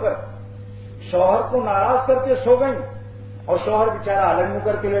سے لڑ کر شوہر کو ناراض کر کے سو گئی اور شوہر بیچارہ الگ منہ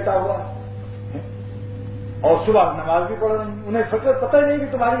کر کے لیٹا ہوا ہے، اور صبح نماز بھی پڑھ رہی، انہیں فکر پتہ ہی نہیں کہ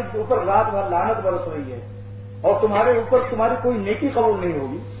تمہاری اوپر رات بھر لعنت برس رہی ہے اور تمہارے اوپر تمہاری کوئی نیکی قبول نہیں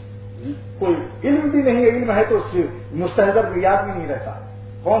ہوگی، کوئی علم بھی نہیں ہے، علم ہے تو اس سے مستحضر بھی یاد بھی نہیں رہتا،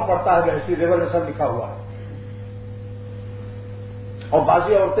 کون پڑھتا ہے بحثی زیور میں سب لکھا ہوا ہے۔ اور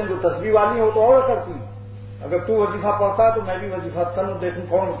بعضی عورتیں جو تسبیح والی ہو تو اور کرتی ہیں، اگر تو وظیفہ پڑھتا ہے تو میں بھی وظیفہ کروں، دیکھوں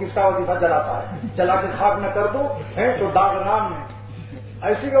کون کس کا وظیفہ چلاتا ہے، چلا کے خاک نہ کر دو تو داغ نام میں۔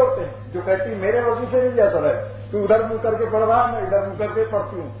 ایسی عورتیں جو کہتی میرے وظیفے میں بھی اثر ہے، تو ادھر منہ کر کے پڑھ رہا ہے، میں ادھر منہ کر کے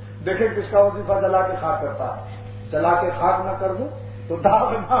پڑھتی ہوں، دیکھیں کس کا وظیفہ جلا کے خاک کرتا ہے، چلا کے خاک نہ کر دوں تو داغ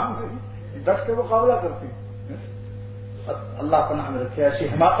نام میں دس کے مقابلہ کرتی ہوں۔ اللہ پناہ میں رکھے ایسی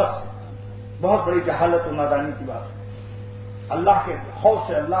حماقت سے، بہت بڑی جہالت و نادانی کی بات ہے۔ اللہ کے خوف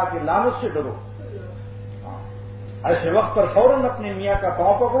سے، اللہ کے لعنت سے ڈرو۔ ایسے وقت پر فوراً اپنے میاں کا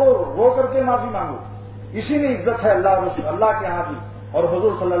پاؤں پکڑو، رو کر کے معافی مانگو، اسی میں عزت ہے اللہ کے یہاں بھی اور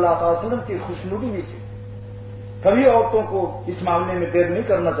حضور صلی اللہ تعالی وسلم کی خوشنودی بھی سے۔ کبھی عورتوں کو اس معاملے میں دیر نہیں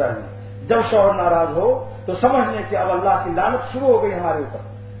کرنا چاہیے، جب شوہر ناراض ہو تو سمجھ لیں کہ اب اللہ کی لعنت شروع ہو گئی ہمارے اوپر،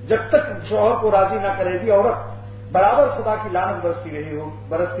 جب تک شوہر کو راضی نہ کرے گی عورت برابر خدا کی لعنت برستی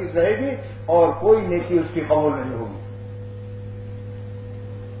رہے گی اور کوئی نیکی اس کی قبول نہیں ہوگی۔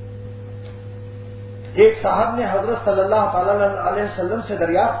 ایک صاحب نے حضرت صلی اللہ تعالی علیہ وسلم سے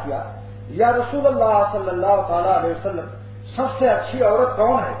دریافت کیا، یا رسول اللہ صلی اللہ تعالی علیہ وسلم، سب سے اچھی عورت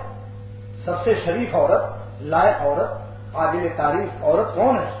کون ہے؟ سب سے شریف عورت، لائق عورت، قابل تعریف عورت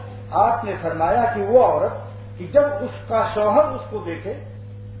کون ہے؟ آپ نے فرمایا کہ وہ عورت کہ جب اس کا شوہر اس کو دیکھے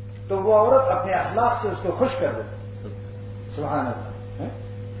تو وہ عورت اپنے اخلاق سے اس کو خوش کر دے، سبحان اللہ،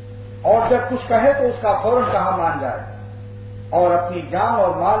 اور جب کچھ کہے تو اس کا فوراً کہا مان جائے، اور اپنی جان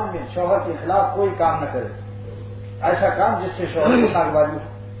اور مال میں شوہر کے خلاف کوئی کام نہ کرے، ایسا کام جس سے شوہر کو ناگواری ہو۔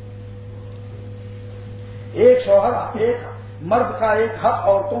 ایک مرد کا ایک حق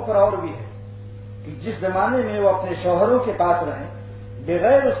عورتوں پر اور بھی ہے کہ جس زمانے میں وہ اپنے شوہروں کے پاس رہیں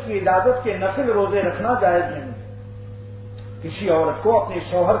بغیر اس کی اجازت کے نفل روزے رکھنا جائز نہیں، کسی عورت کو اپنے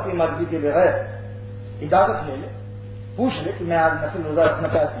شوہر کی مرضی کے بغیر اجازت لے لے، پوچھ لے کہ میں آج نفل روزہ رکھنا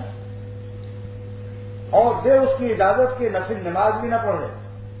چاہتی ہوں، اور دے اس کی اجازت کے نفل نماز بھی نہ پڑھے.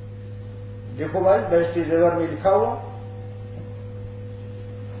 دیکھو بھائی بہشتی زیور میں لکھا ہوا،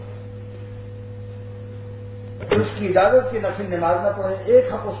 اس کی اجازت کی نفل نماز نہ پڑھے.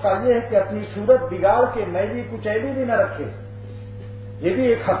 ایک حق اس کا یہ ہے کہ اپنی صورت بگاڑ کے میلی کچیلی بھی نہ رکھے، یہ بھی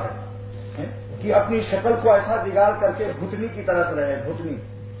ایک حق ہے کہ اپنی شکل کو ایسا بگاڑ کر کے گھٹنی کی طرف رہے، گھٹنی،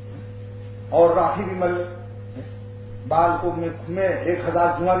 اور راکھی بھی مل، بال کو میں 1000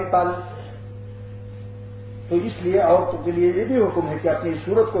 جمعہ بھی پال. تو اس لیے عورتوں کے لیے یہ بھی حکم ہے کہ اپنی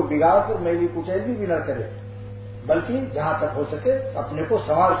صورت کو بگاڑ کر میلی کچیلی بھی نہ کرے، بلکہ جہاں تک ہو سکے اپنے کو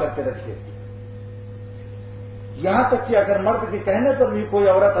سنوار کر کے رکھے. یہاں تک کہ اگر مرد کے کہنے پر بھی کوئی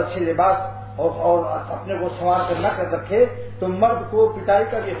عورت اچھے لباس اور اپنے کو سنوار کر نہ کر رکھے تو مرد کو پٹائی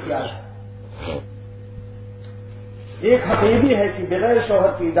کا بھی اختیار ہے. ایک حق یہ بھی ہے کہ بغیر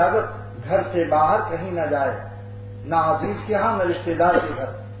شوہر کی اجازت گھر سے باہر کہیں نہ جائے، نہ عزیز کے ہاں، نہ رشتے دار کے گھر،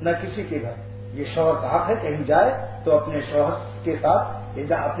 نہ کسی کے گھر. یہ شوہر کا حق ہے، کہیں جائے تو اپنے شوہر کے ساتھ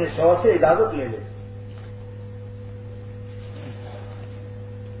اپنے شوہر سے اجازت لے لے.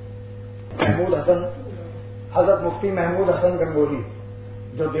 حضرت مفتی محمود حسن گنگوہی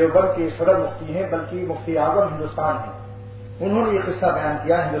جو دیوبند کے صدر مفتی ہیں بلکہ مفتی اعظم ہندوستان ہیں، انہوں نے یہ قصہ بیان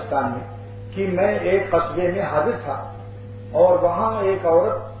کیا ہندوستان میں کہ میں ایک قصبے میں حاضر تھا اور وہاں ایک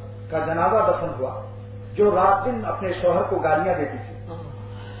عورت کا جنازہ دفن ہوا جو رات دن اپنے شوہر کو گالیاں دیتی تھی.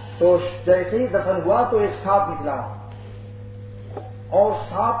 تو جیسے ہی دفن ہوا تو ایک سانپ نکلا اور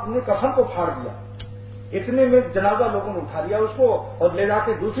سانپ نے کفن کو پھاڑ دیا. اتنے میں جنازہ لوگوں نے اٹھا لیا اس کو اور لے جا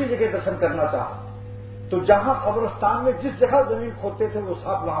کے دوسری جگہ دفن کرنا چاہا. تو جہاں قبرستان میں جس جگہ زمین کھودتے تھے وہ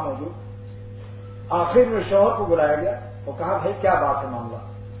سانپ وہاں موجود. آخر میں شوہر کو بلایا گیا اور کہا بھائی کیا بات ہے معاملہ؟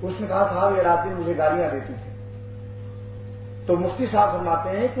 اس نے کہا صاحب یہ رات دن مجھے گالیاں دیتی تھی. تو مفتی صاحب فرماتے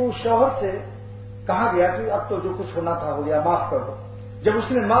ہیں کہ اس شوہر سے کہا گیا کہ اب تو جو کچھ ہونا تھا ہو گیا، معاف کر دو. جب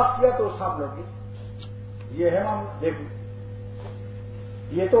اس نے معاف کیا تو سانپ لوٹ گئی. یہ ہے معاملہ. دیکھیں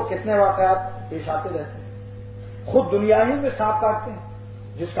یہ تو کتنے واقعات پیش آتے رہتے ہیں. خود دنیا ہی میں سانپ کاٹتے ہیں.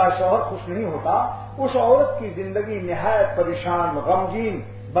 جس کا شوہر خوش نہیں ہوتا اس عورت کی زندگی نہایت پریشان، غمگین،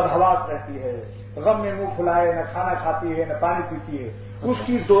 بدحواس رہتی ہے. غم میں منہ پھلائے، نہ کھانا کھاتی ہے، نہ پانی پیتی ہے. اس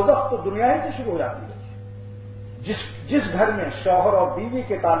کی دوزخ تو دنیا ہی سے شروع ہو جاتی ہے. جس گھر میں شوہر اور بیوی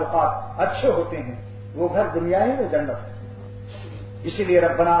کے تعلقات اچھے ہوتے ہیں وہ گھر دنیا ہی میں جنت ہے. اسی لیے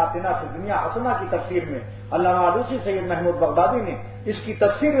ربنا آتنا فی الدنیا حسنہ کی تفسیر میں علامہ علوسی سید محمود بغدادی نے اس کی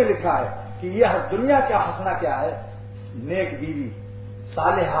تفسیر میں لکھا ہے کہ یہ دنیا کیا حسنہ کیا ہے؟ نیک بیوی،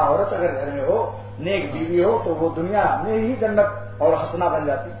 صالحہ عورت اگر گھر میں ہو، نیک بیوی ہو تو وہ دنیا میں ہی جنت اور حسنہ بن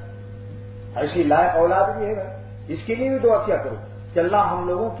جاتی. ایسی لائق اولاد بھی ہے. اس کے لیے بھی دعا کیا کرو کہ اللہ ہم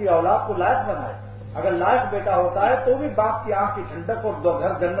لوگوں کی اولاد کو لائق بنائے. اگر لائق بیٹا ہوتا ہے تو بھی باپ کی آنکھ کی ٹھنڈک اور دو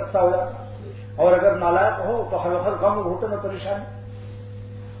گھر جنت سا ہو جاتا. اور اگر نالائق ہو تو ہر وقت غم گھٹن اور پریشانی.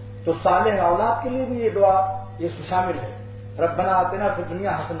 تو صالح اولاد کے لیے بھی یہ دعا یہ شامل ہے. ربنا آتنا فی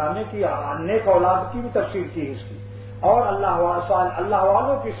الدنیا حسنہ میں کی نیک اولاد کی بھی تفسیر کی ہے اس کی. اور اللہ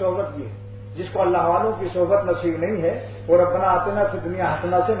والوں کی صحبت بھی ہے. جس کو اللہ والوں کی صحبت نصیب نہیں ہے وہ ربنا آتنا فی الدنیا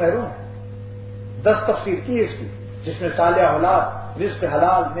حسنہ سے محروم ہے. 10 تفسیر کی ہے اس کی جس میں صالح اولاد، رزق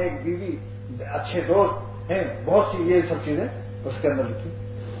حلال، نیک بیوی، اچھے دوست ہیں، بہت سی یہ سب چیزیں اس کے اندر لکھی.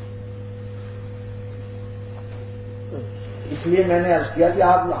 اس لیے میں نے عرض کیا کہ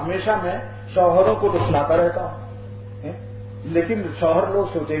آپ ہمیشہ میں شوہروں کو تو سناتا رہتا ہوں لیکن شوہر لوگ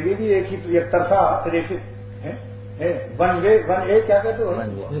سوچیں گے کہ ایک طرفہ ٹریفک ون وے کیا کہتے ہو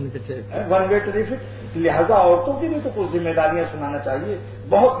ون وے ٹریفک. لہذا عورتوں کی بھی تو کچھ ذمہ داریاں سنانا چاہیے.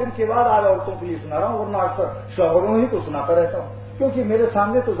 بہت دن کے بعد آج عورتوں کے لیے سنا رہا ہوں ورنہ اکثر شوہروں ہی کو سناتا رہتا ہوں کیونکہ میرے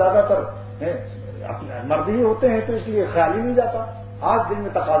سامنے تو زیادہ تر مرد ہی ہوتے ہیں تو اس لیے خیال ہی نہیں جاتا. آج دن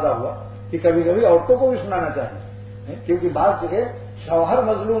میں تقاضا ہوا کہ کبھی کبھی عورتوں کو بھی سنانا چاہیے کیونکہ بعض جگہ شوہر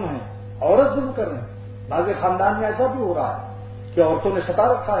مظلوم ہیں، عورت ظلم کر رہے ہیں. بعض خاندان میں ایسا بھی ہو رہا ہے کہ عورتوں نے ستا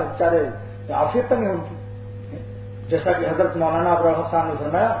رکھا ہے، بیچارے عافیت تنگ ہے ان کی. جیسا کہ حضرت مولانا ابراہیم صاحب نے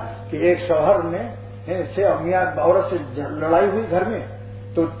فرمایا کہ ایک شوہر نے سے میاں عورت سے لڑائی ہوئی گھر میں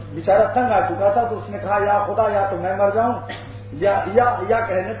تو بیچارہ تنگ آ چکا تھا تو اس نے کہا یا خدا یا تو میں مر جاؤں یا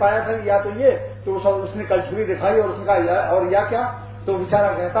کہنے پایا تھا یا تو یہ تو اس نے کلچھولی دکھائی اور اس نے کہا اور یا کیا تو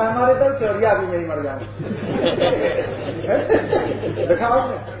بیچارہ کہتا ہے ہمارے دل سے اور یا بھی میں ہی مر جاؤں. دیکھا آپ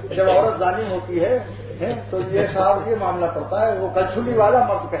نے جب عورت ظالم ہوتی ہے تو یہ صاحب یہ معاملہ پڑتا ہے. وہ کلچھولی والا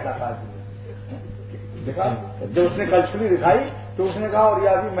مرد کہلاتا ہے. دیکھا جب اس نے کلچھولی دکھائی تو اس نے کہا اور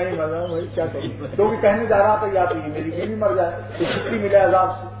یا بھی میں ہی مر جاؤں بھائی کیا کروں تو بھی کہنے جا رہا تھا یا تو یہ میری بیوی مر جائے تو چھٹی ملے عذاب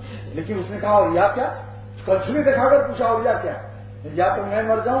سے. لیکن اس نے کہا اور یا کیا کلچھولی دکھا کر پوچھا اور یا کیا یا تو میں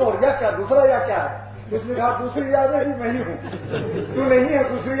مر جاؤں اور یا کیا دوسرا یا کیا ہے اس نے کہا دوسری یا میں میں ہی ہوں، تو نہیں ہے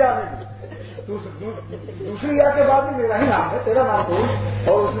دوسری یا میں، دوسری یا کے بعد بھی میرا ہی نام ہے، تیرا نام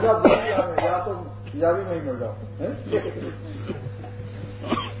تو، اور اس نے کہا دوسری یا میں، یا تو یا بھی میں ہی مل جاؤں۔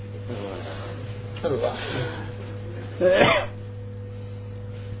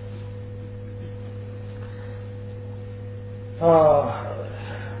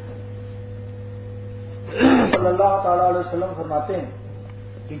 صلی اللہ تعالی علیہ وسلم فرماتے ہیں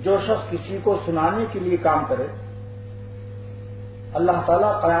کہ جو شخص کسی کو سنانے کے لیے کام کرے اللہ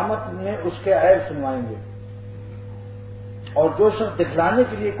تعالیٰ قیامت میں اس کے عیب سنوائیں گے، اور جو شخص دکھلانے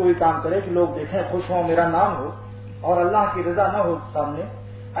کے لیے کوئی کام کرے کہ لوگ دیکھیں خوش ہوں میرا نام ہو اور اللہ کی رضا نہ ہو سامنے،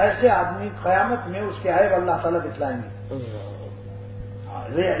 ایسے آدمی قیامت میں اس کے عیب اللہ تعالیٰ دکھلائیں گے۔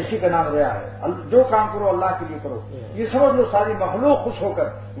 اسی کا نام ریا ہے، جو کام کرو اللہ کے لیے کرو، یہ سمجھ لو ساری مخلوق خوش ہو کر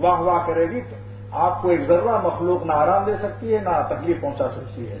واہ واہ کرے گی، تو آپ کو ایک ذرہ مخلوق نہ آرام دے سکتی ہے نہ تکلیف پہنچا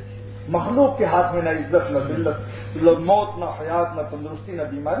سکتی ہے۔ مخلوق کے ہاتھ میں نہ عزت نہ ذلت، موت نہ حیات نہ تندرستی نہ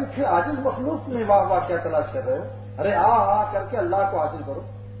بیماری، پھر عاجز مخلوق میں واہ واہ کیا تلاش کر رہے ہو؟ ارے آ کر کے اللہ کو حاصل کرو،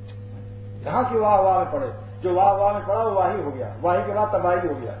 جہاں کی واہ واہ میں پڑے، جو واہ واہ میں پڑا وہ واہی ہو گیا، واہی کے بعد تباہی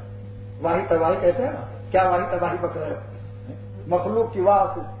ہو گیا، واہی تباہی کہتے ہیں نا، کیا واہی تباہی پک رہے ہو؟ مخلوق کی واہ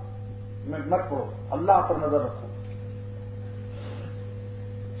سے مت پڑو، اللہ پر نظر رکھو۔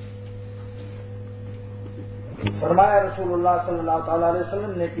 فرمایا رسول اللہ صلی اللہ تعالی علیہ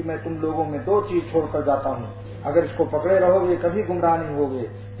وسلم نے کہ میں تم لوگوں میں دو چیز چھوڑ کر جاتا ہوں، اگر اس کو پکڑے رہو گے کبھی گمراہ نہیں ہوگے،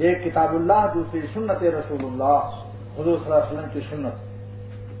 ایک کتاب اللہ، دوسری سنت رسول اللہ، حضور صلی اللہ علیہ وسلم کی سنت۔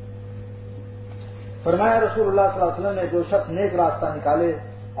 فرمایا رسول اللہ صلی اللہ علیہ وسلم نے جو شخص نیک راستہ نکالے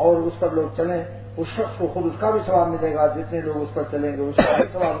اور اس پر لوگ چلیں، اس شخص کو خود اس کا بھی ثواب ملے گا، جتنے لوگ اس پر چلیں گے اس کا بھی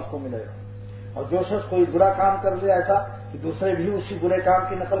ثواب اس کو ملے گا، اور جو شخص کوئی برا کام کر لے ایسا کہ دوسرے بھی اسی برے کام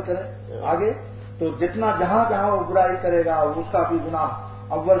کی نقل کریں آگے، تو جتنا جہاں جہاں وہ برائی کرے گا اس کا بھی گناہ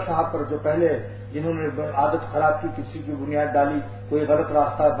اول صاحب پر، جو پہلے جنہوں نے عادت خراب کی، کسی کی بنیاد ڈالی، کوئی غلط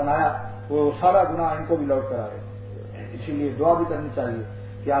راستہ بنایا، وہ سارا گناہ ان کو بھی لوٹ کر آئے۔ اسی لیے دعا بھی کرنی چاہیے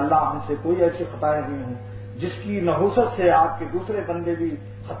کہ اللہ ہم سے کوئی ایسی خطائیں ہوئی ہوں جس کی نحوست سے آپ کے دوسرے بندے بھی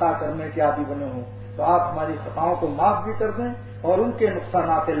خطا کرنے کے عادی بنے ہوں، تو آپ ہماری خطاؤں کو معاف بھی کر دیں اور ان کے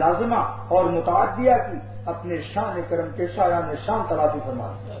نقصانات لازمہ اور متعدیہ کی اپنے شان کرم کے شایان شان تلافی فرما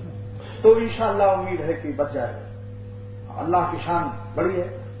دیں، تو انشاءاللہ امید ہے کہ بچ جائے گا۔ اللہ کی شان بڑی ہے،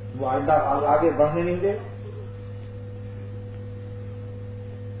 وہ آئندہ آگے بڑھنے نہیں دے۔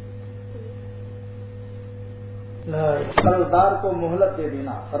 قرضدار کو مہلت دے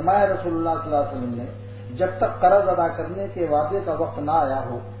دینا، فرمایا رسول اللہ صلی اللہ علیہ وسلم نے جب تک قرض ادا کرنے کے وعدے کا وقت نہ آیا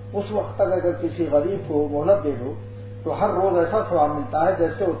ہو اس وقت تک اگر کسی غریب کو مہلت دے دو تو ہر روز ایسا ثواب ملتا ہے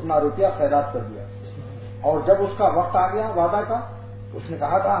جیسے اتنا روپیہ خیرات کر دیا، اور جب اس کا وقت آ گیا وعدہ کا، اس نے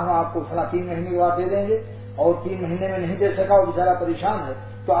کہا تھا ہم آپ کو فلاں 3 مہینے کے بعد دے دیں گے اور 3 مہینے میں نہیں دے سکا، وہ بیچارہ پریشان ہے،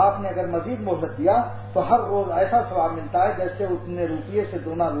 تو آپ نے اگر مزید مہلت دیا تو ہر روز ایسا ثواب ملتا ہے جیسے اتنے روپیے سے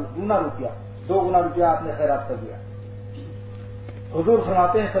دونا روپیہ، 2 گنا روپیہ آپ نے خیرات کر دیا۔ حضور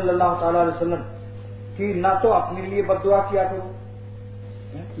فرماتے ہیں صلی اللہ تعالی علیہ وسلم کہ نہ تو اپنے لیے بد دعا کیا کرو،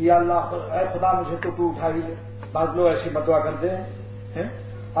 یا اللہ اے خدا مجھے تو اٹھا ہی لے، بعض لوگ ایسی بد دعا کرتے ہیں،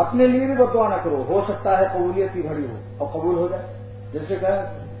 اپنے لیے بھی بد دعا نہ کرو، ہو سکتا ہے قبولیت کی گھڑی ہو اور قبول ہو جائے، جیسے کہ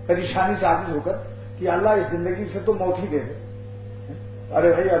پریشانی سے عاجز ہو کر کہ اللہ اس زندگی سے تو موت ہی دے دے،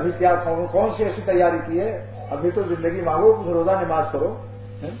 ارے بھائی ابھی کیا کون سی ایسی تیاری کی ہے، ابھی تو زندگی مانگو، کچھ روزہ نماز کرو،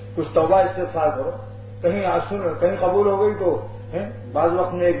 کچھ توبہ استغفار کرو، کہیں قبول ہو گئی تو بعض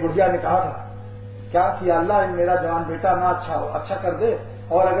وقت میں ایک بڑھیا نے کہا تھا کیا کہ اللہ میرا جوان بیٹا نہ اچھا کر دے،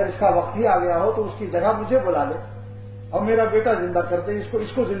 اور اگر اس کا وقت ہی آ گیا ہو تو اس کی جگہ مجھے بلا لے اور میرا بیٹا زندہ کر دے،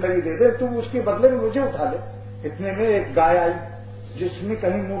 اس کو زندگی دے دے، تم اس کے بدلے میں مجھے اٹھا لے۔ اتنے میں ایک گائے آئی جس نے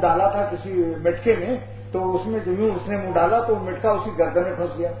کہیں منہ ڈالا تھا کسی مٹکے میں، تو اس میں جو اس نے منہ ڈالا تو مٹکا اسی گردن میں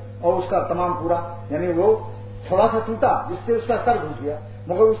پھنس گیا اور اس کا تمام پورا یعنی وہ تھوڑا سا ٹوٹا جس سے اس کا سر گھس گیا،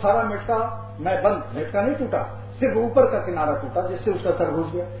 مگر وہ سارا مٹکا مٹکا نہیں ٹوٹا، صرف اوپر کا کنارہ ٹوٹا جس سے اس کا سر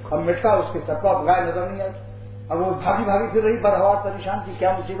گھس گیا، اب مٹکا اس کے سر پر، گائے نظر نہیں آئی، اب وہ بھاگی پھر رہی بدحواس پریشان کی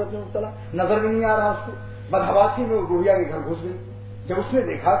کیا مصیبت میں مبتلا، نظر بھی نہیں آ رہا اس کو، بدحواسی میں وہ بڑھیا کے گھر گھس گئی۔ جب اس نے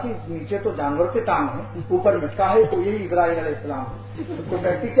دیکھا کہ نیچے تو جانور کے ٹانگ ہیں اوپر مٹکا ہے تو یہی ابراہیم علیہ السلام ہے، تو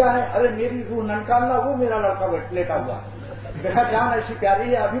کہتی کیا ہے، ارے میری روح نہ نکالنا، وہ میرا لڑکا لیٹا ہوا ہے، دیکھا جان ایسی پیاری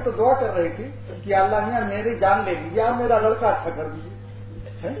ہے، ابھی تو دعا کر رہی تھی کہ اللہ میاں میری جان لے لیجیے، آپ میرا لڑکا اچھا کر دیجیے،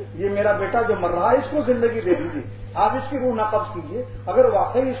 یہ میرا بیٹا جو مر رہا ہے اس کو زندگی دے دیجیے، آپ اس کی روح نہ قبض کیجیے، اگر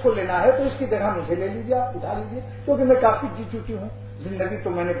واقعی اس کو لینا ہے تو اس کی جگہ مجھے لے لیجیے، آپ اٹھا لیجیے، کیونکہ میں کافی جی چکی ہوں زندگی، تو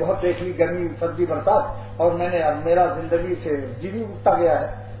میں نے بہت دیکھ لی، گرمی سردی برسات، اور میں نے اب میرا زندگی سے جی بھی اٹھتا گیا ہے،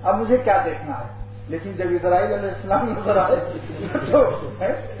 اب مجھے کیا دیکھنا ہے، لیکن جب اسرائیل علیہ السلام نظر آئے تو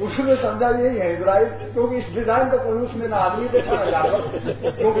اس نے سمجھا یہی ہے اسرائیل، کیونکہ اس ڈیزائن کا کوئی اس نے نہ آدمی دیکھا نہ جانور،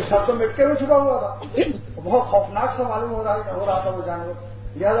 کیونکہ سب تو مٹکے میں چھپا ہوا تھا، بہت خوفناک سا معلوم ہو رہا تھا وہ جانور۔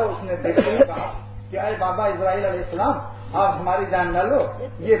 لہٰذا اس نے دیکھتے ہی کہا کہ اے بابا اسرائیل علیہ السلام، آپ ہماری جان نہ لو،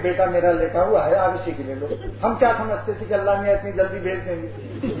 یہ بیٹا میرا لیٹا ہوا ہے، آپ اسی کے لے لو۔ ہم کیا سمجھتے تھے کہ اللہ نے اتنی جلدی بھیج دیں گے،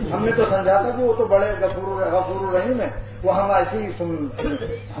 ہم نے تو سمجھا تھا کہ وہ تو بڑے غفور الرحیم ہیں، وہ ہم ایسے ہی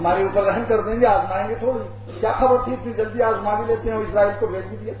ہمارے اوپر رحم کر دیں گے، آزمائیں گے تھوڑی، کیا خبر تھی اتنی جلدی آزما بھی لیتے ہیں، اور اسرائیل کو بھیج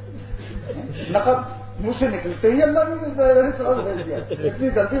بھی دیا۔ نقد منہ سے نکلتے ہی اللہ نے اسرائیل علیہ السلام بھیج دیا، اتنی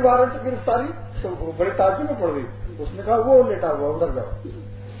جلدی وارنٹ گرفتاری، تو وہ بڑی تعجب میں پڑ گئی۔ اس نے کہا وہ لیٹا ہوا ادھر جاؤ۔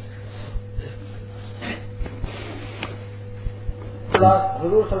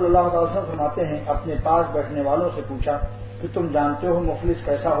 حضور صلی اللہ علیہ وسلم فرماتے ہیں اپنے پاس بیٹھنے والوں سے پوچھا کہ تم جانتے ہو مفلس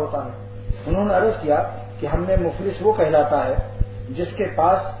کیسا ہوتا ہے؟ انہوں نے عرض کیا کہ ہم نے مفلس وہ کہلاتا ہے جس کے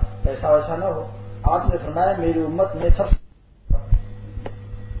پاس پیسہ ویسا نہ ہو۔ آپ نے فرمایا میری امت میں سب سے،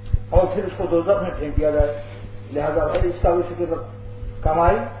 اور پھر اس کو دوزخ میں پھینک دیا جائے۔ لہذا بھائی اس کا بھی فکر رکھو،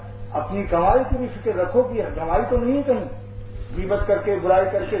 کمائی، اپنی کمائی کی بھی فکر رکھو کہ کمائی تو نہیں ہے کہیں غیبت کر کے، برائی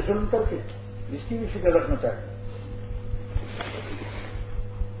کر کے، ظلم کر کے، اس کی بھی فکر رکھنا چاہیے۔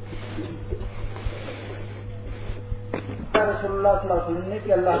 رسول اللہ صلی اللہ علیہ وسلم نے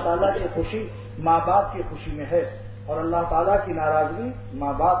کہ اللہ تعالیٰ کی خوشی ماں باپ کی خوشی میں ہے، اور اللہ تعالیٰ کی ناراضگی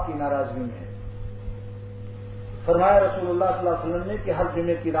ماں باپ کی ناراضگی میں ہے۔ فرمایا رسول اللہ صلی اللہ علیہ وسلم نے کہ ہر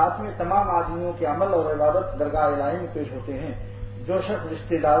جمعے کی رات میں تمام آدمیوں کے عمل اور عبادت درگاہ الہی میں پیش ہوتے ہیں۔ جو شخص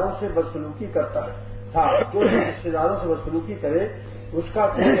رشتہ داروں سے بدسلوکی کرتا ہے، جو شخص رشتہ داروں سے بدسلوکی کرے اس کا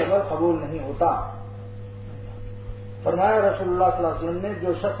کوئی عمل قبول نہیں ہوتا۔ فرمایا رسول اللہ صلی اللہ علیہ وسلم نے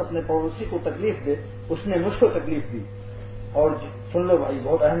جو شخص اپنے پڑوسی کو تکلیف دے اس نے مجھ کو تکلیف دی۔ اور سن لو بھائی،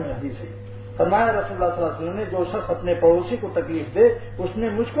 بہت اہم حدیث ہے۔ فرمایا رسول اللہ صلی اللہ علیہ وسلم نے جو شخص اپنے پڑوسی کو تکلیف دے اس نے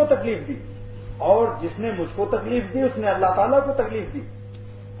مجھ کو تکلیف دی، اور جس نے مجھ کو تکلیف دی اس نے اللہ تعالیٰ کو تکلیف دی۔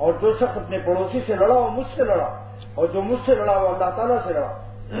 اور جو شخص اپنے پڑوسی سے لڑا وہ مجھ سے لڑا، اور جو مجھ سے لڑا وہ اللہ تعالیٰ سے لڑا۔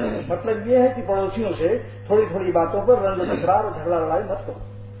 مطلب یہ ہے کہ پڑوسیوں سے تھوڑی تھوڑی باتوں پر رنج و تکرار اور جھگڑا لڑائی مت کرو،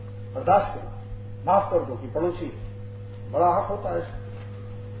 برداشت کرو، معاف کر دو کہ پڑوسی بڑا حق ہوتا ہے۔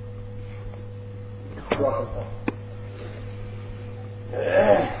 دعا کرتا ہوں۔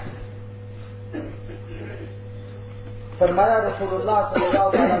 فرمایا رسول اللہ صلی اللہ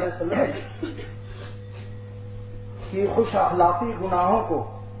علیہ وسلم کی خوش اخلاقی گناہوں کو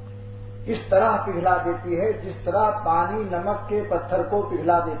اس طرح پگھلا دیتی ہے جس طرح پانی نمک کے پتھر کو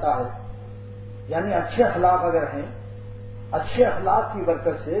پگھلا دیتا ہے۔ یعنی اچھے اخلاق اگر ہیں، اچھے اخلاق کی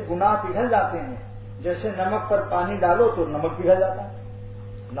برکت سے گناہ پگھل جاتے ہیں، جیسے نمک پر پانی ڈالو تو نمک پگھل جاتا ہے،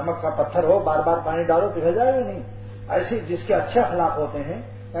 نمک کا پتھر ہو بار بار پانی ڈالو پگھل جائے گا نہیں۔ ایسے جس کے اچھے اخلاق ہوتے ہیں،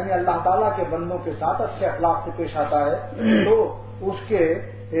 یعنی اللہ تعالیٰ کے بندوں کے ساتھ اچھے اخلاق سے پیش آتا ہے تو اس کے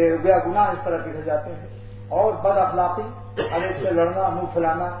گناہ اس طرح پگھل جاتے ہیں۔ اور بد اخلاقی، ایک سے لڑنا، منہ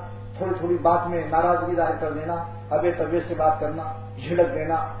پھلانا، تھوڑی تھوڑی بات میں ناراضگی ظاہر کر دینا، ابے طبے سے بات کرنا، جھڑک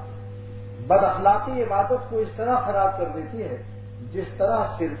دینا، بد اخلاقی عبادت کو اس طرح خراب کر دیتی ہے جس طرح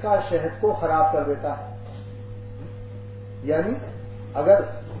سرکہ شہد کو خراب کر دیتا ہے۔ یعنی اگر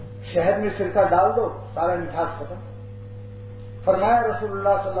شہد میں سرکہ ڈال دو سارا مٹھاس ختم۔ فرمایا رسول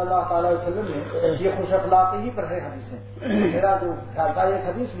اللہ صلی اللہ تعالی وسلم نے یہ خوش اخلاقی ہی پر ہے حدیثیں۔ میرا جو خیال تھا ایک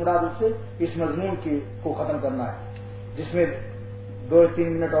حدیث مراد اس سے اس مضمون کو ختم کرنا ہے، جس میں 2-3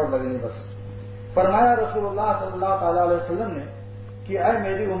 منٹ اور لگیں گے بس۔ فرمایا رسول اللہ صلی اللہ تعالی علیہ وسلم نے کہ اے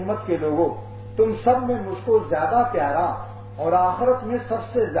میری امت کے لوگوں، تم سب میں مجھ کو زیادہ پیارا اور آخرت میں سب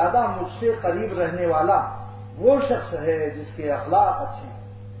سے زیادہ مجھ سے قریب رہنے والا وہ شخص ہے جس کے اخلاق اچھے ہیں۔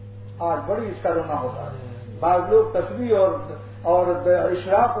 آج بڑی اس کا رونا ہوتا ہے، بعض لوگ تسبیح اور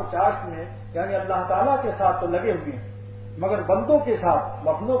اشراق و چاشت میں یعنی اللہ تعالیٰ کے ساتھ تو لگے ہوئے ہیں، مگر بندوں کے ساتھ،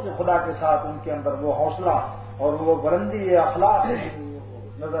 مخلوق کے خدا کے ساتھ ان کے اندر وہ حوصلہ اور وہ بلندی اخلاق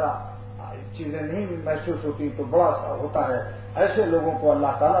نظر چیزیں نہیں محسوس ہوتی، تو بڑا ہوتا ہے۔ ایسے لوگوں کو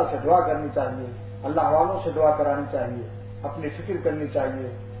اللہ تعالیٰ سے دعا کرنی چاہیے، اللہ والوں سے دعا کرانی چاہیے، اپنی فکر کرنی چاہیے،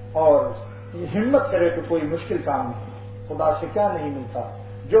 اور ہمت کرے کہ کوئی مشکل کام نہیں، خدا سے کیا نہیں ملتا،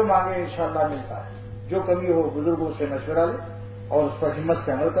 جو مانگے انشاءاللہ ملتا ہے۔ جو کمی ہو بزرگوں سے مشورہ لے اور اس پر ہمت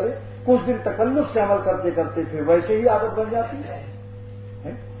سے عمل کرے۔ کچھ دن تکلف سے عمل کرتے کرتے پھر ویسے ہی عادت بن جاتی ہے۔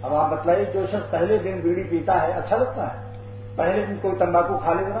 اب آپ بتلائیے، جو شخص پہلے دن بیڑی پیتا ہے اچھا لگتا ہے، پہلے دن کوئی تمباکو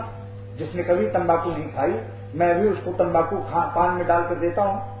کھا لے گا، جس نے کبھی تمباکو نہیں کھائی، میں بھی اس کو تمباکو پان میں ڈال کر دیتا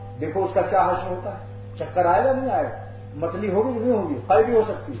ہوں، دیکھو اس کا کیا حشر ہوتا ہے، چکر آئے گا نہیں آئے گا، متلی ہوگی نہیں ہوگی، پائی بھی ہو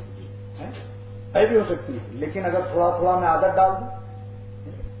سکتی ہے، پائی بھی ہو سکتی ہے، لیکن اگر تھوڑا تھوڑا میں عادت ڈال دوں،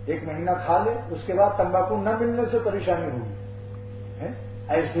 1 مہینہ کھا لے، اس کے بعد تمباکو نہ ملنے سے پریشانی ہوگی۔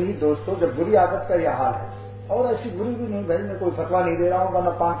 ایسے ہی دوستوں، جب بری عادت کا یہ حال ہے، اور ایسی بری بھی نہیں بھائی، میں کوئی فتوا نہیں دے رہا ہوں، ورنہ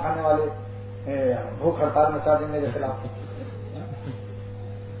پان کھانے والے بھوک ہڑتال مچا دیں میرے خلاف.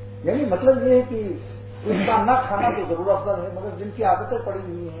 یعنی مطلب یہ ہے کہ ان کا نہ کھانا تو ضرور افضل ہے، مگر جن کی عادتیں پڑی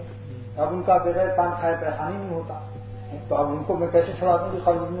ہوئی ہیں، اب ان کا بغیر پان کھائے پیخانی نہیں ہوتا، تو اب ان کو میں کیسے چھڑا دوں کہ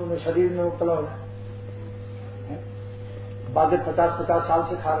قلبوں میں شریر میں مبتلا ہو جائے. بعض 50 سال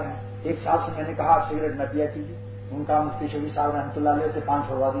سے کھا رہے ہیں. ایک سال سے میں نے کہا آپ سگریٹ نہ پیا کیجیے. ان کا مفتی شفیع صاحب رحمۃ اللہ علیہ سے پان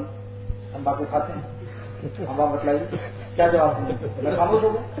چھوڑوا دی. تمباکو کھاتے ہیں، ہم آپ بتلائیے کیا جواب دیں؟ میں خاموش ہو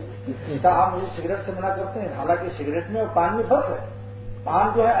گیا. آپ مجھے سگریٹ سے منع کرتے ہیں، حالانکہ سگریٹ میں اور پان میں فرق ہے. پان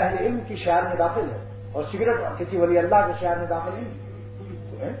جو ہے اہل علم کی شعار میں داخل ہے، اور سگریٹ کسی ولی اللہ کے شعار میں داخل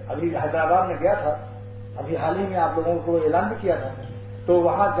نہیں. ابھی حیدرآباد میں گیا تھا، ابھی حال ہی میں آپ لوگوں کو اعلان بھی کیا تھا، تو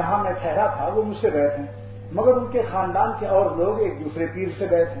وہاں جہاں میں ٹھہرا تھا وہ مجھ سے گئے تھے، مگر ان کے خاندان کے اور لوگ ایک دوسرے پیر سے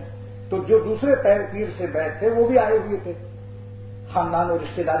گئے تھے. تو جو دوسرے پیر سے بیٹھ تھے وہ بھی آئے ہوئے تھے خاندان اور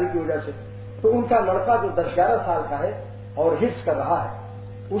رشتے داری کی وجہ سے. تو ان کا لڑکا جو 10-11 سال کا ہے اور حفظ کر رہا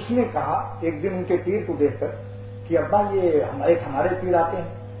ہے، اس نے کہا ایک دن ان کے پیر کو دیکھ کر کہ ابا یہ ہمارے پیر آتے ہیں،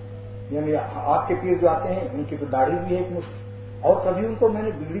 یعنی آپ کے پیر جو آتے ہیں ان کی تو داڑھی بھی ہے ایک مشت، اور کبھی ان کو میں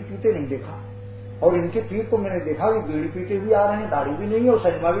نے بیڑی پیتے نہیں دیکھا، اور ان کے پیر کو میں نے دیکھا کہ بیڑی پیتے ہوئے آ رہے ہیں، داڑھی بھی نہیں ہے اور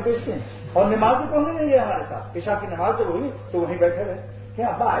سنیما بھی بیچتے ہیں، اور نماز بھی پڑھنے نہیں گئے ہمارے ساتھ. عشاء کی نماز جب ہوئی تو وہیں بیٹھے رہے. کہ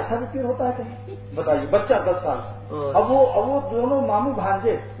ابا ایسا بھی پیر ہوتا ہے کہیں؟ بتائیے، بچہ 10 سال کا. اب وہ دونوں ماموں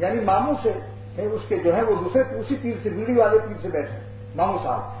بھانجے، یعنی ماموں سے اس کے جو ہے وہ دوسرے اسی پیر سے، بیڑی والے پیر سے بیٹھے. ماموں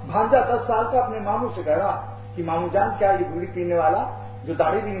صاحب بھانجا 10 سال کا اپنے ماموں سے کہہ رہا کہ ماموں جان کیا یہ بیڑی پینے والا جو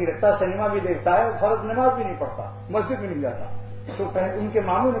داڑھی بھی نہیں رکھتا، سنیما بھی دیکھتا ہے اور فرض نماز بھی نہیں پڑھتا، مسجد بھی نہیں جاتا. تو ان کے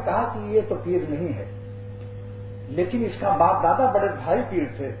ماموں نے کہا کہ یہ تو پیر نہیں ہے، لیکن اس کا باپ دادا بڑے بھائی پیر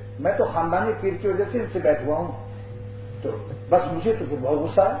تھے، میں تو خاندانی پیر کی وجہ سے ان سے بیٹھ ہوا ہوں. تو بس مجھے تو بہت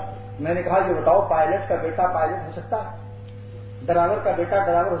غصہ ہے. میں نے کہا یہ بتاؤ پائلٹ کا بیٹا پائلٹ ہو سکتا ہے؟ ڈرائیور کا بیٹا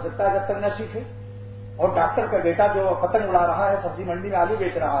ڈرائیور ہو سکتا ہے جب تک نہ سیکھے؟ اور ڈاکٹر کا بیٹا جو پتنگ اڑا رہا ہے، سبزی منڈی میں آلو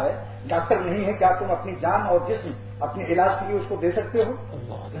بیچ رہا ہے، ڈاکٹر نہیں ہے، کیا تم اپنی جان اور جسم اپنے علاج کے لیے اس کو دے سکتے ہو؟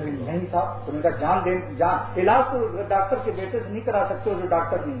 نہیں صاحب، تم کا جان علاج تو ڈاکٹر کے بیٹے سے نہیں کرا سکتے ہو جو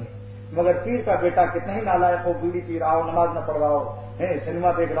ڈاکٹر نہیں ہے. مگر پیر کا بیٹا کتنا ہی نالائق ہو، بیڑی پی رہا ہو، نماز نہ پڑھ رہا ہو،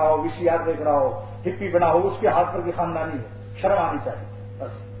 سنیما دیکھ رہا ہو، VCR دیکھ رہا ہو، ہپی بنا ہو، اس کے ہاتھ پر بھی خاندانی ہے. شرم آنی چاہیے.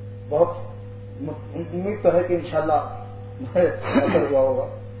 بس بہت امید تو ہے کہ انشاءاللہ اثر ہوا ہوگا.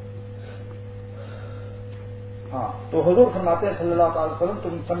 ہاں، تو حضور فرماتے ہیں صلی اللہ علیہ وسلم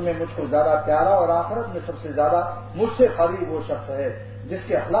تم سب میں مجھ کو زیادہ پیارا اور آخرت میں سب سے زیادہ مجھ سے قریب وہ شخص ہے جس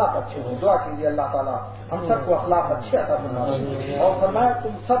کے اخلاق اچھے ہوں. دعا کیجیے اللہ تعالیٰ ہم سب کو اخلاق اچھے عطا فرمائے. اور فرمایا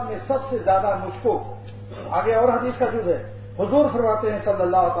تم سب میں سب سے زیادہ مجھ کو، آگے اور حدیث کا جز ہے، حضور فرماتے ہیں صلی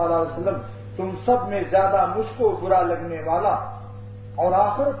اللہ تعالی علیہ وسلم تم سب میں زیادہ مجھ کو برا لگنے والا اور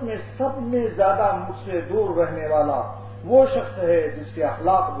آخرت میں سب میں زیادہ مجھ سے دور رہنے والا وہ شخص ہے جس کے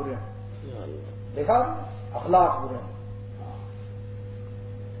اخلاق برے ہوں. دیکھا، اخلاق برے ہوں.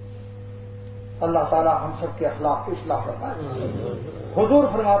 اللہ تعالیٰ ہم سب کے اخلاق کی اصلاح فرمائے. حضور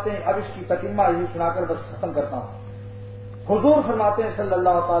فرماتے ہیں، اب اس کی تتمہ یہی سنا کر بس ختم کرتا ہوں. حضور فرماتے ہیں صلی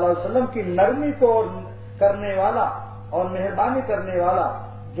اللہ تعالی وسلم کی نرمی کو کرنے والا اور مہربانی کرنے والا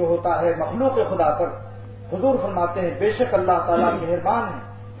جو ہوتا ہے مخلوق خدا پر، حضور فرماتے ہیں بے شک اللہ تعالیٰ مہربان ہے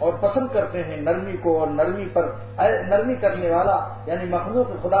اور پسند کرتے ہیں نرمی کو، اور نرمی کرنے والا یعنی مخلوق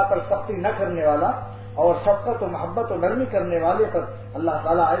خدا پر سختی نہ کرنے والا، اور شفقت و محبت و نرمی کرنے والے پر اللہ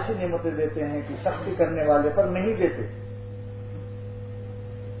تعالیٰ ایسی نعمتیں دیتے ہیں کہ سختی کرنے والے پر نہیں دیتے.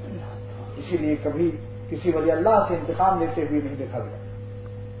 اسی لیے کبھی کسی ولی اللہ سے انتقام لیتے ہوئے نہیں دیکھا گیا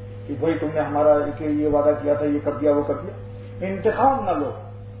کہ بھائی تم نے ہمارا یہ وعدہ کیا تھا، یہ کر دیا، وہ کر دیا. انتقام نہ لو،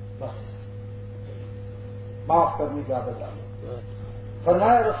 بس معاف کرنے کی عادت ڈالو.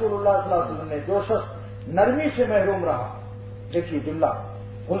 فرمایا رسول اللہ صلی اللہ علیہ وسلم نے جو شخص نرمی سے محروم رہا، دیکھیے جملہ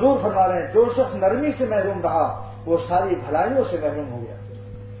حضور فرما رہے ہیں جو شخص نرمی سے محروم رہا وہ ساری بھلائیوں سے محروم ہو گیا.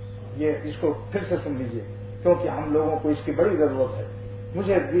 یہ اس کو پھر سے سن لیجیے کیونکہ ہم لوگوں کو اس کی بڑی ضرورت ہے،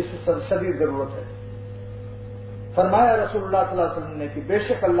 مجھے بھی شدید ضرورت ہے. فرمایا رسول اللہ صلی اللہ علیہ وسلم نے کہ بے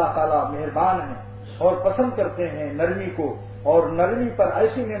شک اللہ تعالیٰ مہربان ہیں اور پسند کرتے ہیں نرمی کو، اور نرمی پر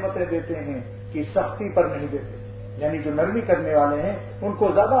ایسی نعمتیں دیتے ہیں کہ سختی پر نہیں دیتے. یعنی جو نرمی کرنے والے ہیں ان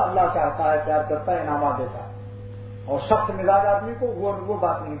کو زیادہ اللہ چاہتا ہے، پیار کرتا ہے، انعامات دیتا ہے، اور سخت مزاج آدمی کو وہ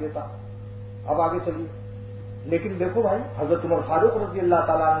بات نہیں دیتا. اب آگے چلیے. لیکن دیکھو بھائی، حضرت عمر فاروق رضی اللہ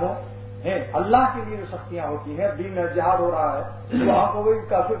تعالیٰ عنہ ہیں، اللہ کے لیے جو سختیاں ہوتی ہیں، دین میں جہاد ہو رہا ہے، وہاں کو وہی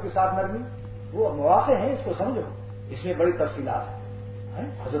کافر کے ساتھ نرمی، وہ مواقع ہیں، اس کو سمجھو، اس میں بڑی تفصیلات ہیں.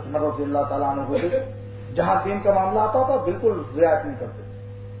 حضرت عمر رضی اللہ تعالیٰ عنہ کو جہاں دین کا معاملہ آتا تھا بالکل رعایت نہیں کرتے.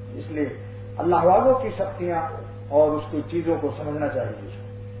 اس لیے اللہ والوں کی سختیاں اور اس کی چیزوں کو سمجھنا چاہیے.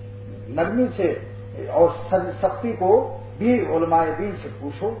 نرمی سے اور سختی کو بھی علماء دین سے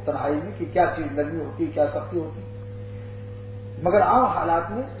پوچھو تنہائی میں کہ کیا چیز نرمی ہوتی ہے، کیا سختی ہوتی ہے. مگر عام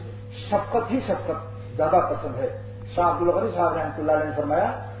حالات میں شفقت ہی شفقت زیادہ پسند ہے. شاہ عبد الغنی صاحب رحمۃ اللہ علیہ نے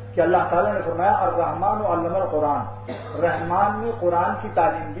فرمایا کہ اللہ تعالیٰ نے فرمایا الرحمن علم القرآن، رحمان نے قرآن کی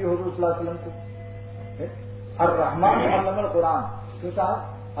تعلیم دی حضور صلی اللہ علیہ وسلم کو. الرحمن علم القرآن، کیوں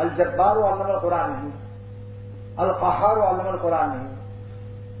صاحب؟ الجبار علم القرآن نہیں، القہار علم القرآن نہیں.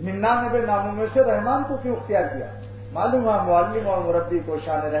 99 ناموں میں سے رحمان کو کیوں اختیار کیا؟ معلوم ہے معلم اور مربی کو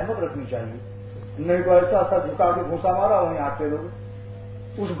شان رحمت رکھنی چاہیے. نہیں تو ایسا ایسا جھکا کے گھوسا مارا وہیں آتے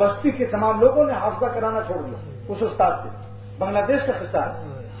لوگ. اس بستی کے تمام لوگوں نے حافظہ کرانا چھوڑ دیا اس استاد سے. بنگلہ دیش کا قصہ ہے.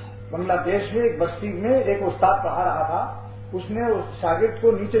 بنگلہ دیش میں ایک بستی میں ایک استاد پڑھا رہا تھا، اس نے اس شاگرد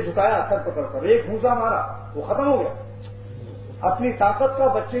کو نیچے جھکایا سر پکڑ کر، ایک گھوسا مارا وہ ختم ہو گیا. اپنی طاقت کا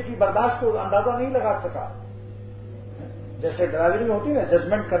بچے کی برداشت کو اندازہ نہیں لگا سکا. جیسے ڈرائیونگ میں ہوتی ہے نا،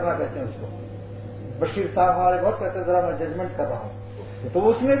 ججمنٹ کرنا کہتے ہیں اس کو. بشیر صاحب ہمارے بہت کہتے ہیں ذرا میں ججمنٹ کر رہا ہوں، تو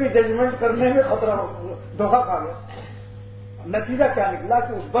اس میں بھی ججمنٹ کرنے میں خطرہ دھوکہ کھا گیا. نتیجہ کیا نکلا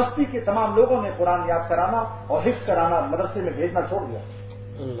کہ اس بستی کے تمام لوگوں نے قرآن یاد کرانا اور حفظ کرانا مدرسے میں بھیجنا چھوڑ دیا.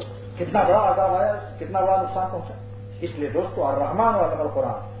 کتنا بڑا عذاب آیا، کتنا بڑا نقصان پہنچا. اس لیے دوستو الرحمن علم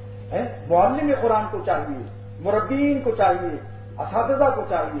القرآن ہے. معلم قرآن کو چاہیے، مربین کو چاہیے، اساتذہ کو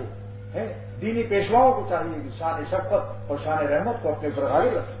چاہیے، دینی پیشواؤں کو چاہیے کہ شان شفقت اور شان رحمت کو اپنے اوپر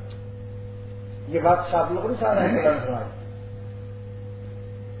غالب رکھیں. یہ بات شاہ عبد الغنی صاحب رحمۃ اللہ نے سنائی.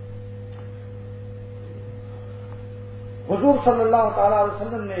 حضور صلی اللہ تعالی علیہ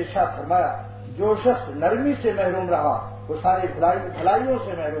وسلم نے ارشاد فرمایا جو شخص نرمی سے محروم رہا وہ ساری بھلائیوں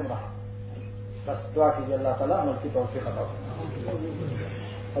سے محروم رہا. بس دعا کیجیے اللہ تعالیٰ عمل کی توفیق عطا فرمائے.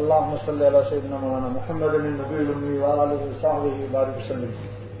 اللہم صلی علی سیدنا مولانا محمد النبی الامی وآلہ وصحبہ وبارک وسلم.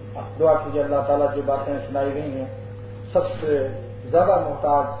 دعا کیجیے اللہ تعالیٰ جو باتیں سنائی گئی ہیں سب سے زیادہ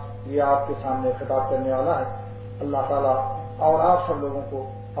محتاج یہ آپ کے سامنے خطاب کرنے والا ہے. اللہ تعالیٰ اور آپ سب لوگوں کو،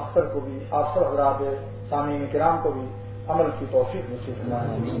 اختر کو بھی، آپ سب حضرات سامعین کرام کو بھی عمل کی توفیق نصیب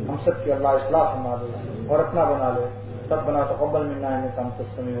فرمائے. ہم سب کی اللہ اصلاح فرما دے اور اپنا بنا لے. ربنا تقبل منا انک انت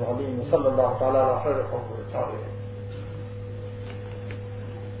السمیع العلیم. صلی اللہ تعالی علی خیر خلقہ.